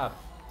stood us up.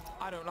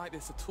 I don't like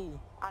this at all.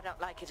 I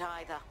don't like it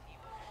either.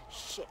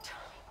 Shit.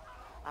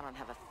 I don't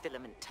have a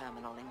filament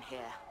terminal in here.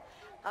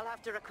 I'll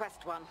have to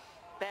request one.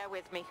 Bear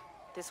with me.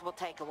 This will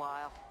take a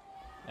while.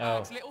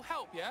 It's a little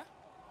help, yeah?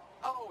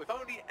 Oh, if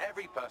only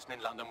every person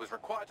in London was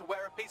required to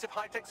wear a piece of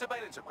high-tech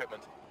surveillance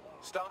equipment.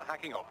 Start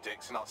hacking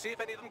optics, and I'll see if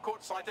any of them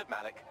caught sight of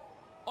Malik.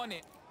 On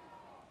it.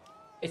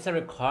 It's a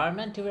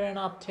requirement to wear an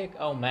optic?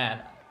 Oh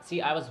man.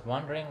 See, I was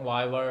wondering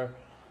why were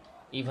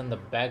even the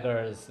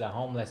beggars, the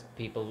homeless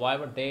people, why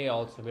were they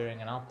also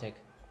wearing an optic?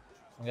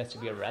 I guess to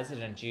be a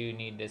resident, you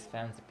need this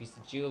fancy piece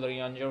of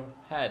jewelry on your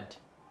head.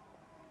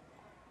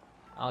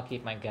 I'll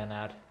keep my gun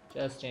out,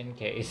 just in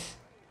case.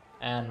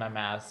 And my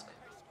mask.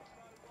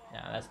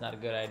 Nah, that's not a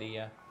good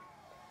idea.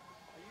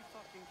 Are you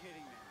fucking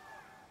kidding me?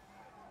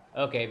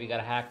 Okay, we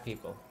gotta hack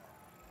people.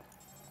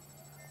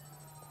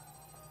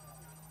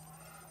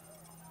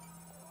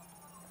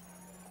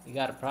 You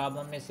got a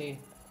problem, Missy?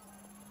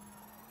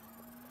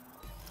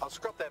 I'll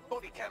scrub their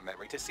body cam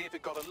memory to see if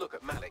it got a look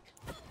at Malik.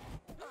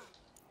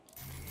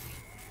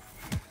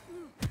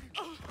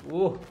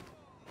 Ooh,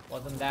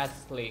 wasn't that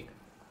sleek.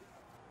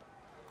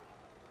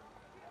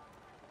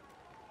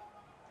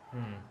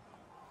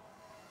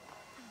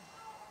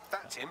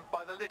 That's him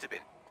by the litter bin.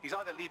 He's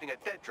either leaving a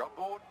dead drop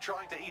or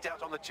trying to eat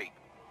out on the cheap.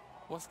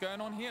 What's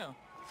going on here?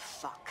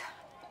 Fuck.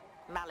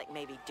 Malik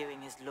may be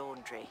doing his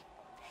laundry.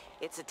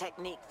 It's a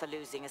technique for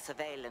losing a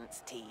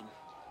surveillance team.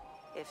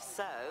 If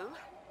so,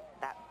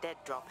 that dead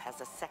drop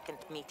has a second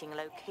meeting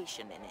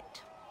location in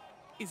it.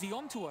 Is he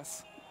onto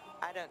us?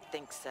 I don't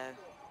think so.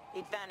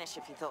 He'd vanish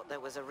if he thought there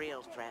was a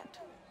real threat.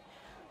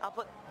 I'll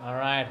put...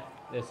 Alright,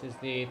 this is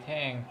the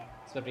thing.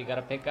 That's what we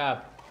gotta pick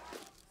up.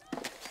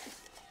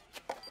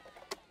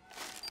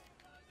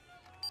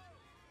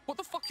 What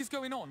the fuck is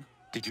going on?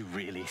 Did you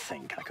really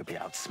think I could be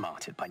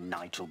outsmarted by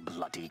Nigel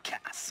bloody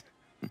Cass?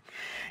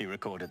 He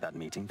recorded that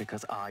meeting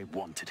because I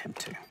wanted him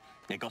to.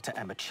 It got to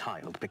Emma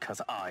Child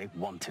because I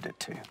wanted it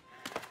to.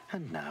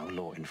 And now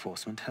law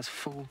enforcement has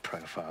full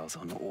profiles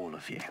on all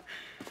of you.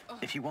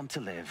 If you want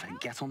to live,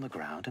 get on the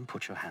ground and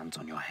put your hands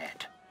on your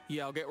head.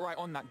 Yeah, I'll get right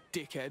on that,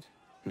 dickhead.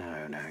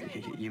 No,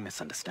 you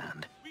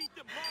misunderstand.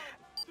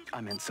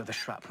 I meant so the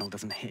shrapnel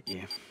doesn't hit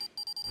you.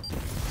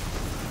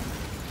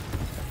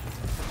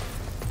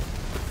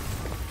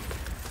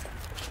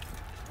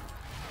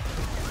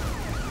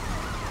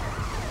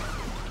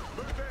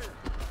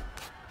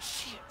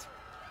 Shit!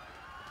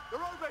 They're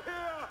over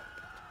here!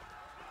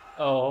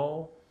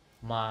 Oh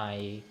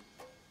my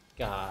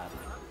god.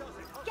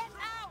 Get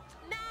out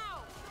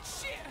now!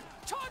 Shit!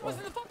 Todd was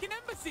in the fucking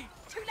embassy!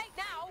 Too late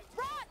now!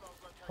 Run!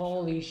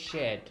 Holy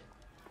shit.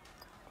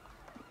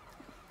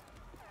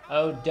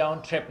 Oh,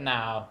 don't trip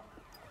now.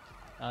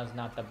 Now's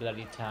not the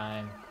bloody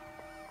time.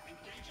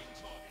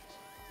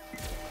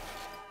 Putting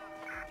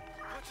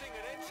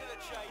an end to the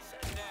chase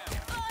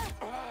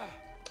now.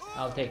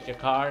 I'll take your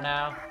car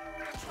now.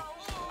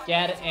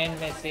 Get in,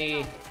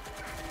 Missy.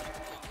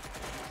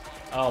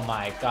 Oh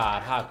my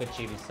god, how could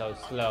she be so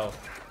slow?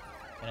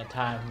 In a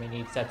time we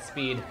need set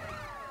speed.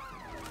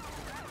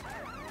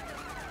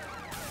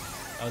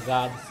 Oh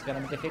god, this is gonna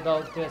be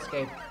difficult to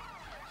escape.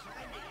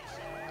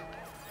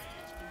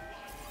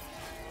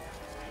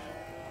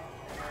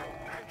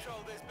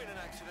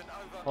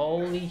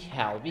 Holy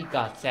hell, we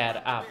got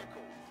set up.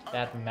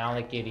 That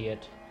Malik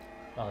idiot.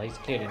 Well, he's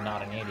clearly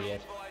not an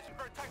idiot.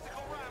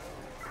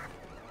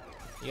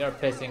 You're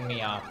pissing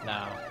me off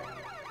now.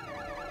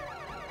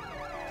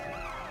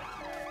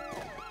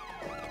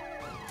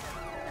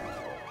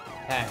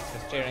 Thanks for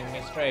steering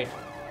me straight.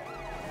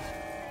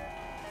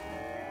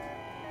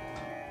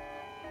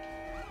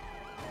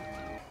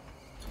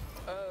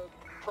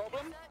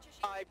 Problem?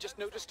 I've just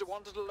noticed a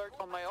wanted alert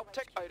on my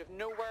optic out of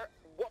nowhere.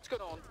 What's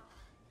going on?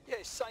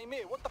 Yeah, same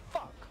here. What the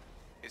fuck?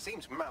 It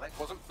seems Malik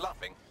wasn't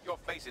bluffing. Your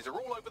faces are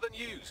all over the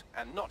news,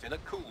 and not in a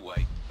cool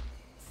way.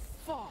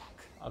 Fuck.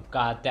 Oh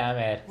god damn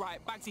it.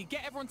 Right, Bagsy,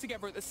 get everyone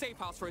together at the safe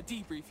house for a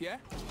debrief, yeah?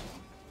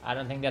 I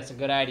don't think that's a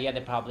good idea.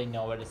 They probably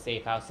know where the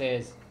safe house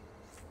is.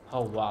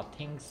 Oh wow,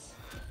 things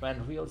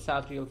went real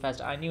south real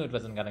fast. I knew it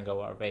wasn't gonna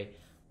go our way,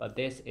 but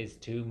this is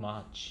too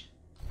much.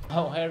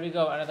 Oh, here we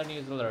go, another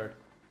news alert.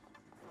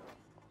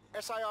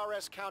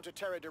 SIRS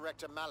Counter-Terror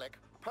Director Malik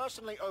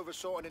personally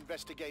oversaw an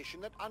investigation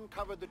that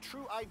uncovered the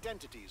true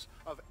identities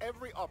of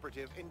every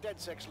operative in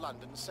DedSec's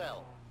London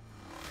cell.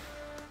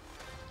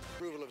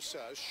 Approval of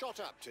SIRS shot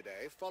up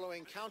today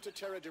following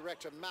Counter-Terror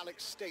Director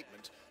Malik's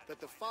statement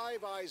that the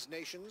Five Eyes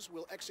nations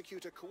will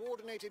execute a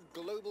coordinated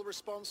global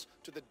response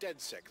to the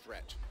DedSec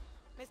threat.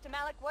 Mr.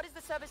 Malik, what is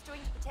the service doing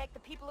to protect the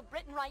people of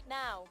Britain right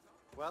now?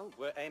 Well,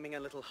 we're aiming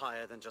a little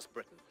higher than just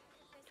Britain.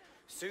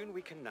 Soon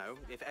we can know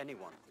if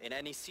anyone in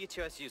any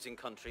CTOS-using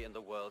country in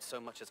the world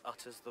so much as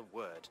utters the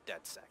word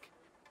DedSec.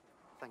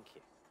 Thank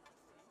you.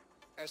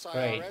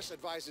 SIRS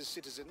advises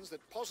citizens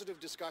that positive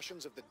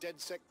discussions of the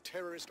DedSec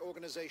terrorist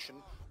organization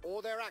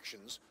or their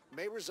actions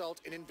may result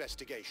in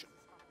investigation.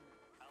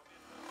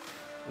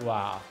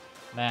 Wow,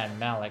 man,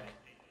 Malik,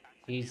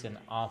 he's an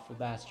awful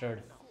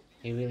bastard.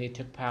 He really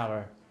took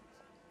power.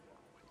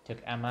 Took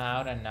Emma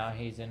out and now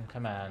he's in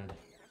command.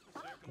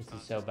 This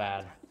is so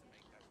bad.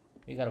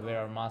 We gotta wear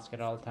our mask at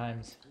all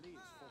times.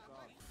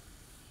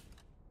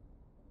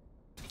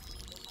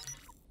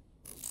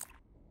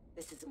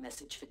 This is a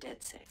message for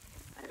DedSec.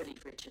 I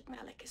believe Richard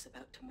Malik is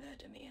about to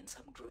murder me in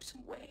some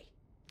gruesome way.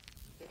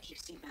 If you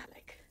see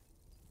Malik,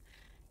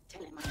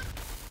 tell him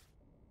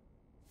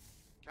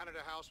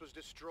Canada House was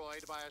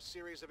destroyed by a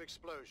series of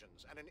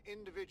explosions, and an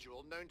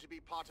individual known to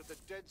be part of the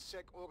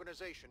DedSec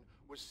organization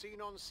was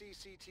seen on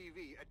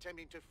CCTV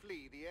attempting to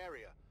flee the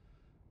area.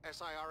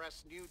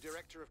 SIRS new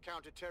Director of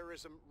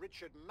Counterterrorism,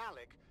 Richard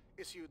Malik,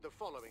 issued the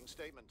following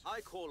statement.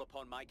 I call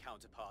upon my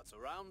counterparts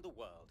around the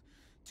world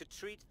to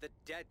treat the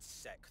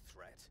DedSec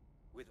threat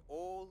with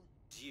all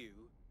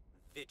due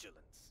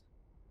vigilance.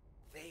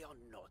 They are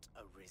not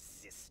a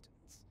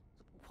resistance.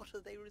 What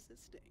are they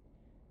resisting?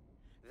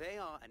 They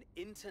are an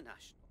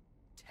international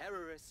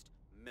terrorist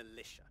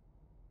militia.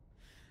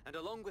 And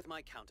along with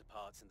my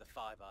counterparts in the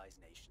Five Eyes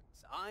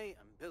nations, I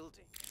am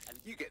building and...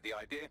 You get the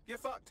idea. You're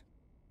fucked.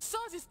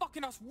 SIRS is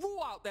fucking us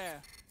raw out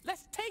there.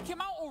 Let's take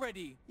him out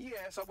already.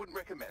 Yes, I wouldn't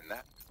recommend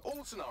that.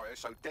 All scenarios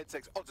show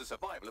DedSec's odds of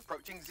survival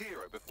approaching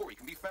 0 before he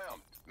can be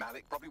found.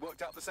 Malik probably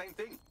worked out the same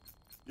thing.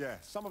 Yeah,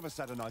 some of us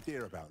had an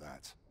idea about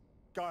that.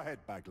 Go ahead,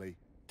 Bagley.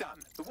 Done.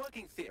 The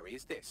working theory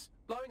is this.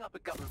 Blowing up a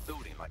government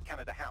building like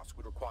Canada House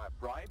would require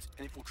bribes,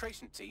 an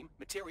infiltration team,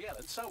 materiel,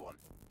 and so on.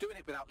 Doing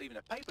it without leaving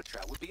a paper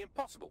trail would be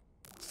impossible.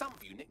 Some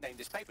of you nicknamed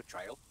this paper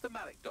trail the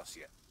Malik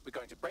dossier. We're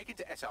going to break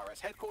into SRS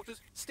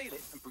headquarters, steal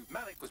it, and prove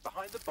Malik was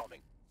behind the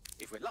bombing.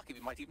 If we're lucky, we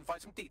might even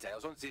find some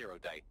details on 0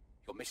 Day.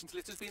 Your missions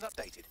list has been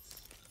updated.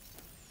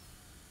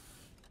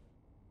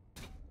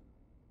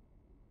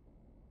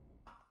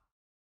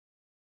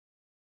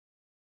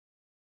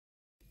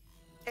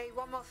 Hey,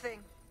 one more thing.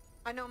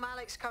 I know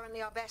Malik's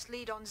currently our best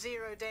lead on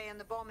 0 Day and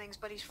the bombings,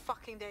 but he's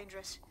fucking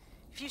dangerous.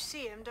 If you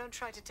see him, don't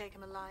try to take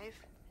him alive.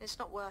 It's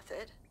not worth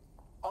it.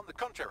 On the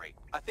contrary,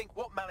 I think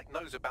what Malik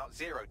knows about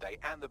 0 Day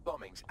and the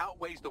bombings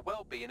outweighs the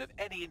well-being of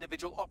any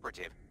individual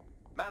operative.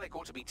 Malik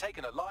ought to be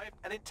taken alive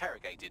and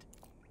interrogated.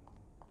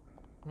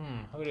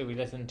 Who do we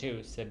listen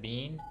to?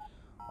 Sabine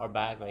or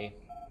Bagley?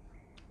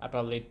 I'd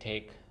probably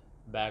take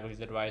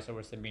Bagley's advice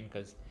over Sabine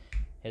because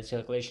his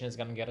calculation is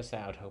gonna get us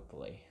out,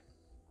 hopefully.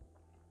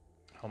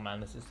 Oh man,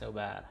 this is so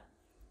bad.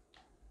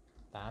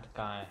 That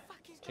guy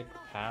took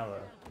power.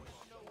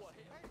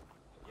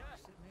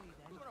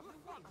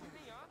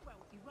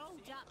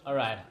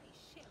 Alright.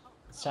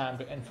 It's time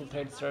to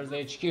infiltrate SIRS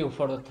HQ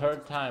for the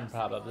 3rd time,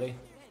 probably.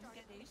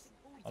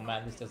 Oh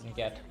man, this doesn't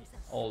get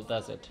old,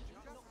 does it?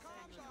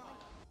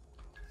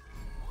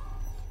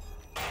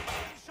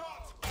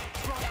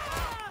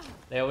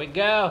 There we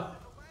go!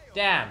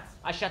 Damn!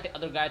 I shot the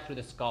other guy through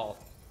the skull.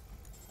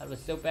 That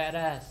was so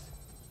badass.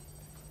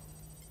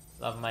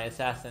 Love my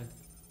assassin.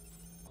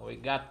 We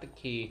got the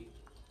key.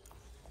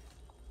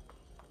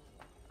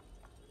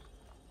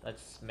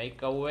 Let's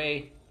make our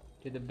way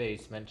to the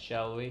basement,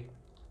 shall we?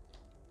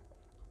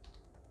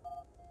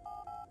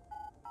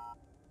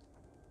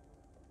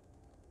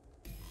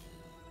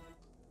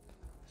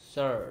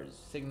 SIRS,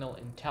 Signal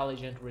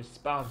Intelligent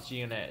Response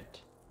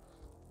Unit.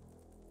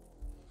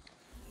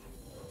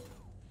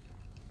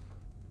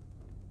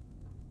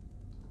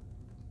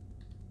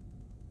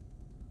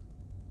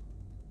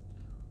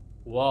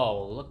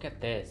 Whoa, look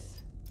at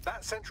this.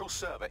 That central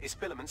server is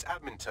Filament's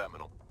admin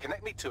terminal.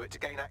 Connect me to it to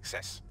gain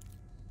access.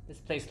 This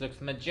place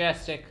looks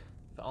majestic.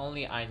 If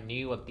only I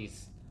knew what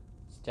these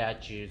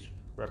statues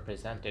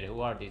represented.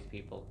 Who are these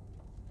people?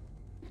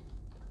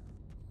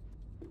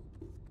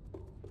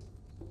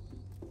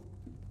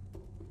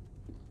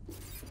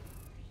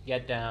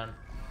 Get down.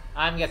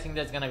 I'm guessing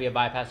there's gonna be a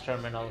bypass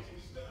terminal.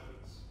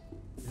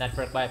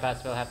 Network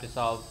bypass we'll have to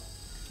solve.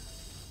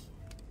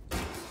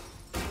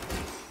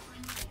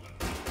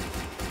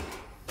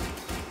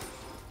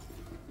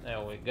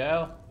 There we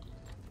go.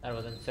 That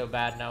wasn't so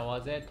bad now,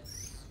 was it?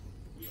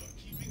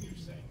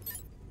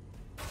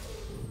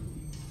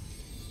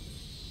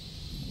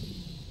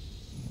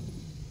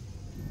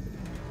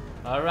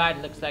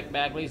 Alright, looks like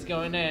Bagley's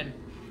going in.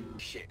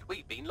 Shit,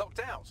 we've been locked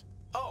out.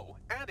 Oh,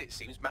 and it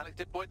seems Malik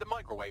deployed the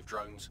microwave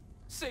drones.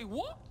 Say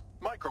what?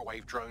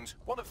 Microwave drones,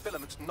 one of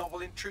Filament's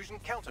novel intrusion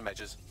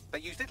countermeasures. They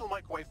use little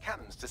microwave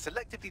cannons to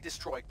selectively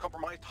destroy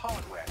compromised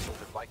hardware, sort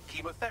of like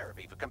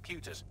chemotherapy for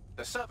computers.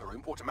 The server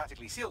room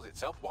automatically seals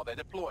itself while they're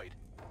deployed.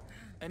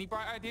 Any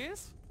bright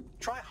ideas?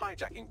 Try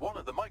hijacking one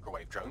of the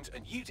microwave drones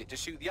and use it to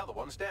shoot the other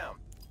ones down.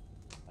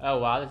 Oh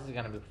wow, this is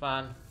gonna be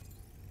fun.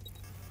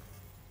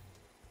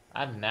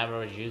 I've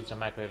never used a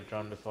microwave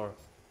drone before.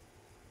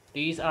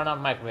 These are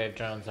not microwave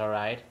drones,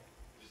 alright?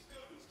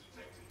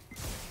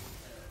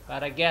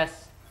 But I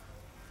guess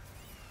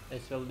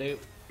this will do.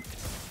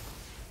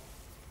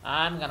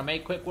 I'm gonna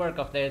make quick work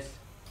of this.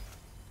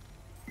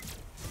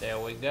 There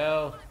we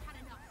go.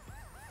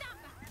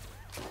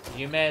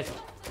 You missed.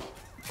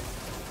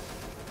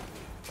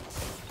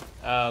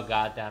 Oh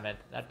god damn it.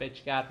 That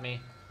bitch got me.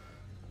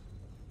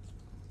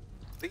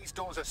 These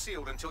doors are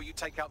sealed until you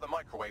take out the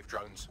microwave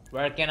drones.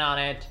 Working on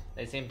it.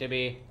 They seem to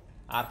be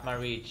out of my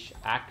reach,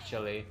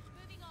 actually.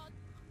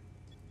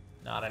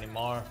 Not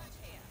anymore.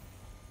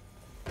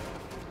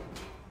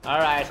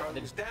 Alright.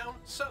 Drones down,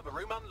 server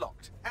room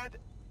unlocked. And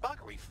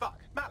buggery fuck,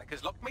 Malik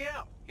has locked me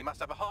out. He must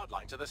have a hard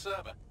line to the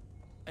server.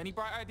 Any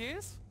bright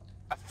ideas?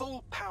 A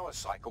full power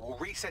cycle will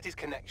reset his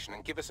connection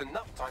and give us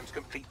enough time to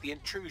complete the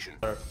intrusion.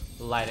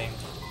 Lighting.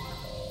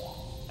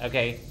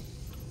 Okay.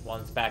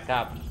 One's back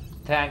up.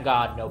 Thank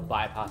God no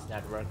bypass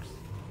networks.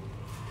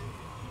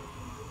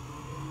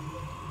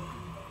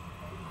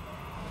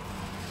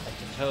 I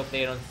just hope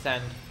they don't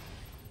send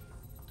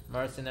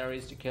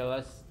mercenaries to kill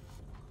us.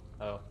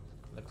 Oh,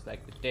 looks like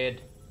they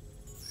did.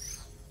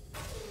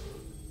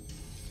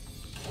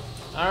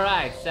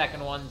 Alright,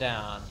 second one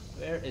down.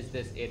 Where is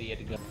this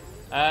idiot going?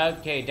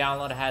 Okay,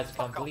 download has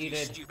completed.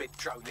 Fuck off, you stupid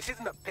drone. This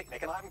isn't a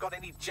picnic and I haven't got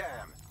any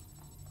jam.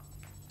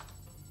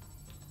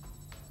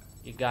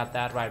 You got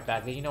that right,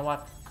 Bagley. You know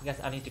what? I guess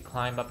I need to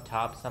climb up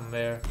top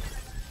somewhere.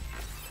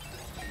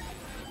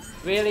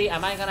 Really?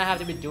 Am I gonna have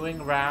to be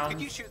doing rounds?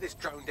 Could you shoot this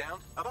drone down?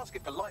 I'd ask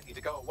it politely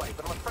to go away,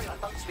 but I'm afraid I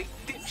don't speak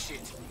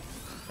dipshit.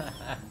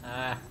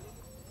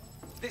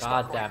 This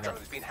God damn it. drone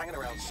has been hanging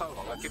around so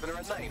long I've given her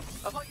a name.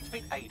 I'd like you to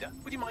meet Ada.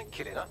 Would you mind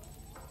killing her?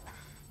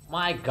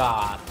 My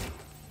God.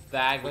 Would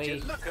Bagley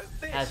you look at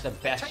this? has the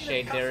best Obtain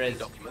shade there custody is.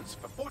 Documents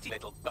for 40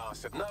 little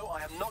bastard. No,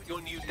 I am not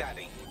your new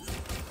daddy.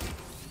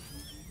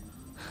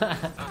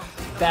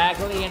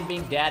 Bagley and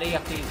being daddy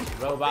of these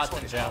robots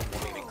and drones.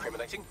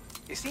 Incriminating.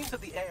 It seems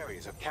that the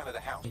areas of Canada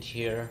House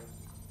Here.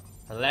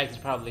 Her legs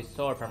are probably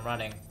sore from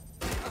running.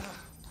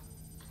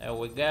 There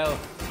we go.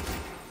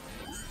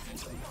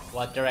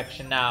 What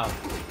direction now?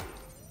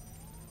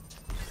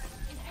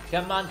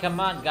 Come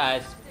on,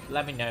 guys.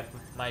 Let me know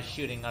if my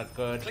shooting are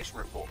good. Collision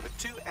report that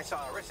 2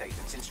 SIRS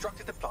agents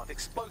instructed to plant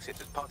explosives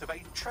as part of a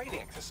training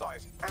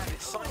exercise, and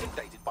it's signed and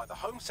dated by the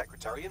Home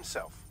Secretary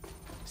himself.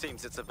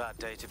 Seems it's a bad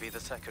day to be the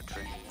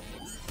secretary.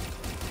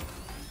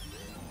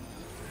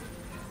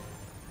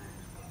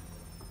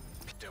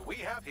 Do we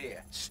have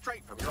here,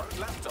 straight from your own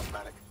laptop,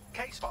 Malik,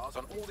 case files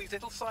on all these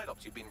little side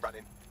ops you've been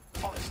running?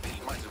 Honestly,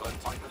 you might as well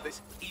untitle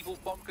this evil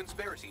bomb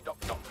conspiracy, Doc.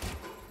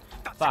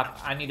 Fuck,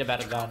 I need a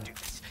better gun.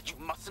 You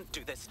mustn't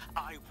do this.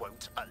 I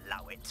won't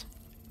allow it.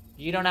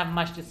 You don't have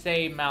much to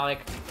say, Malik.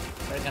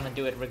 We're gonna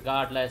do it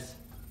regardless.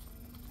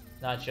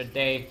 Not your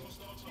day.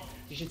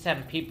 You should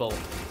send people.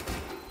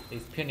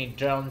 These puny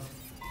drones.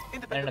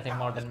 They're nothing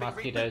more than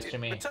mosquitoes to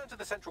me. Return to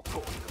the central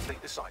core to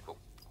complete the cycle.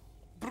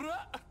 Bruh,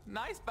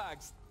 nice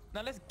bags.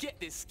 Now let's get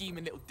this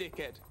scheming little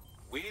dickhead.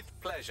 With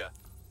pleasure.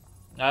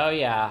 Oh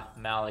yeah,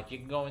 Malik,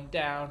 you're going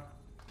down.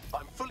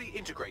 I'm fully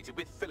integrated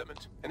with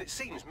Filament, and it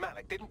seems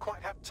Malik didn't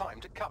quite have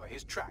time to cover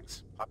his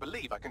tracks. I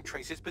believe I can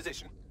trace his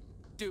position.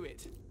 Do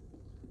it.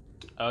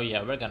 Oh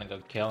yeah, we're gonna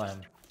go kill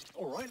him.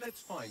 Alright,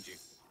 let's find you.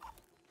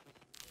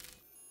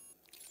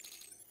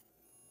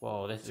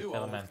 Whoa, this is Too old,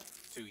 Filament.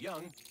 too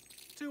young,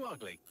 too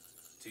ugly,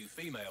 too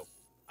female.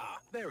 Ah,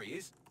 there he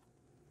is.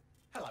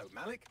 Hello,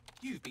 Malik.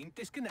 You've been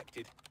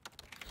disconnected.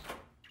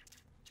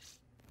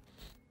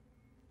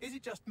 Is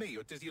it just me,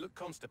 or does he look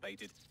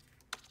constipated?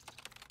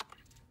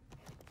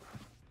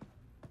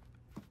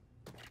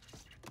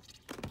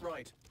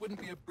 Right,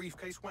 wouldn't be a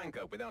briefcase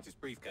wanker without his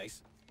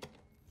briefcase.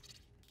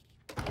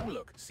 Oh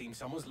look, seems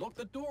someone's locked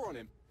the door on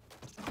him.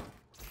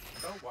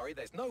 Don't worry,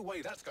 there's no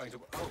way that's going to...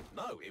 Oh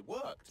no, it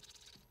worked.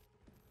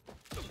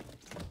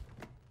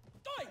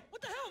 Oi,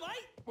 what the hell,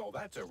 mate? Well,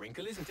 that's a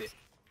wrinkle, isn't it?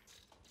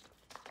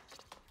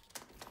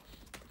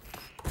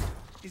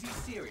 Is he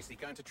seriously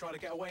going to try to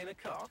get away in a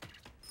car?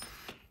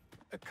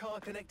 A car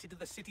connected to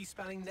the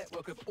city-spanning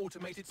network of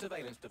automated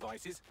surveillance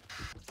devices?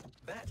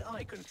 That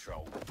I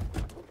control.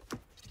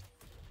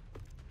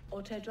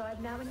 Auto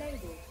drive now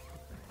enabled.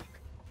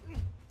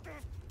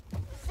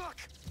 Fuck!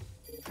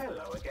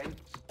 Hello again.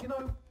 You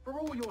know, for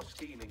all your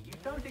scheming, you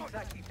don't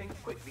exactly think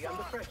quickly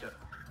under pressure.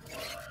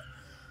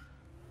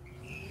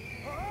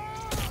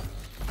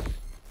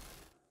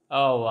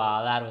 Oh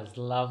wow, that was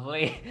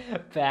lovely.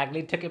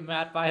 Bagley took him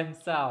out by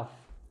himself.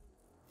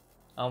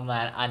 Oh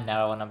man, I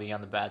never want to be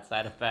on the bad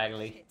side of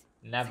Bagley.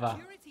 Never.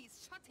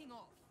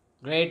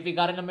 Great, we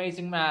got an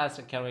amazing mask.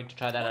 I can't wait to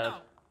try that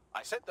out.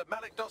 I sent the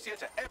Malik dossier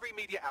to every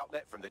media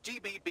outlet from the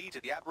GBB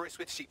to the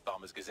Aberystwyth Sheep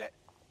Farmers Gazette.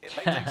 It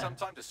may take some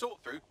time to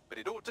sort through, but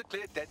it ought to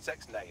clear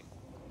DedSec's name.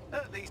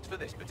 At least for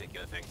this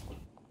particular thing.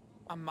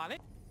 I'm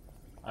Malik?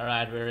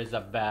 Alright, where is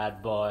the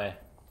bad boy?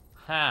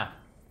 Huh.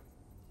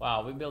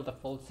 Wow, we built a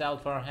full cell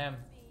for him.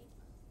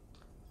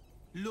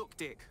 Look,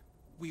 Dick.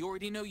 We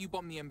already know you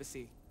bombed the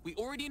embassy. We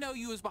already know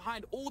you was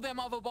behind all them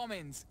other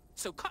bombings.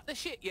 So cut the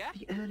shit, yeah?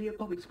 The earlier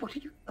bombings, what are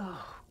you...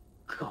 Oh,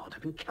 God,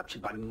 I've been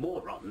captured by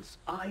morons.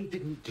 I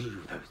didn't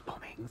do those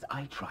bombings.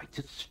 I tried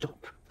to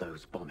stop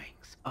those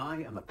bombings.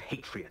 I am a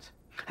patriot,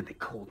 and they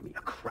called me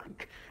a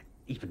crank.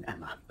 Even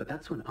Emma. But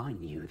that's when I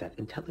knew that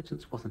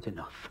intelligence wasn't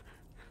enough.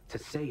 To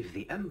save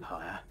the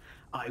Empire,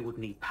 I would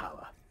need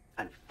power,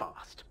 and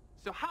fast.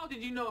 So how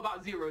did you know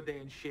about Zero Day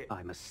and shit?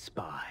 I'm a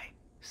spy.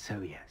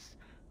 So yes,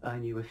 I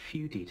knew a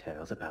few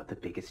details about the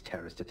biggest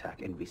terrorist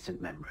attack in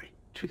recent memory.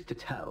 Truth to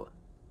tell,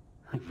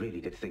 I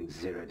really did think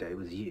Zero Day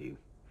was you.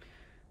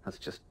 That's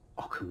just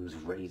Occam's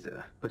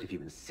razor. But if you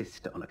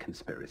insist on a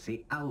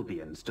conspiracy,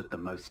 Albion stood the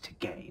most to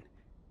gain.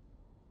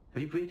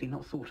 Have you really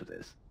not thought of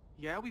this?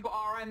 Yeah, we got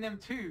our eye on them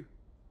too.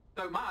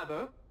 Don't matter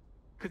though.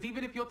 Because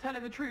even if you're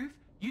telling the truth,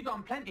 you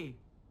done plenty.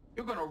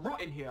 You're gonna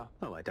rot in here.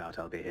 Oh, I doubt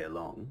I'll be here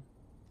long.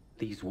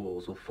 These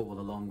walls will fall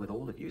along with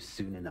all of you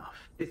soon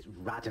enough. This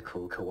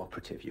radical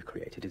cooperative you've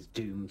created is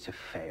doomed to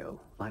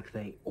fail, like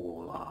they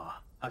all are.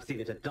 I've seen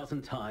it a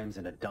dozen times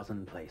in a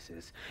dozen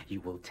places. You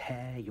will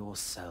tear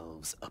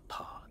yourselves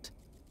apart.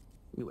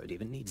 You won't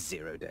even need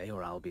Zero Day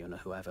or Albion or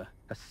whoever.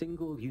 A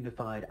single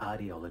unified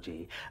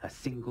ideology, a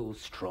single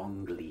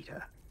strong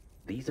leader.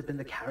 These have been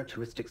the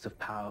characteristics of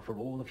power for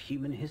all of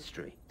human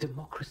history.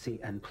 Democracy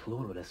and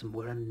pluralism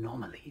were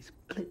anomalies,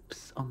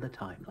 blips on the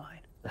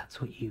timeline. That's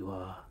what you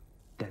are.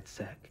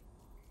 DedSec.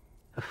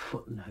 A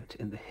footnote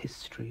in the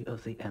history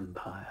of the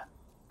Empire.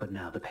 But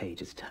now the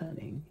page is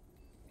turning,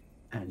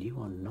 and you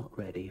are not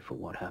ready for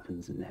what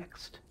happens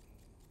next.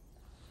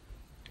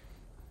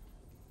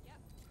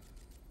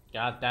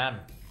 God damn.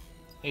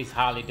 He's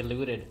highly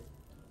deluded.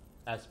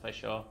 That's for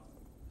sure.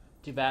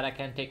 Too bad I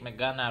can't take my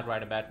gun out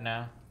right about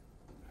now.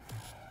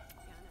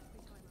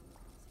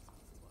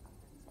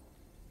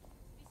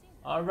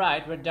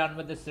 Alright, we're done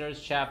with the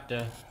SIRS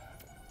chapter.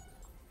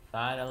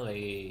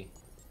 Finally.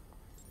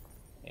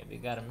 Hey, we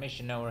got a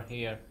mission over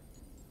here.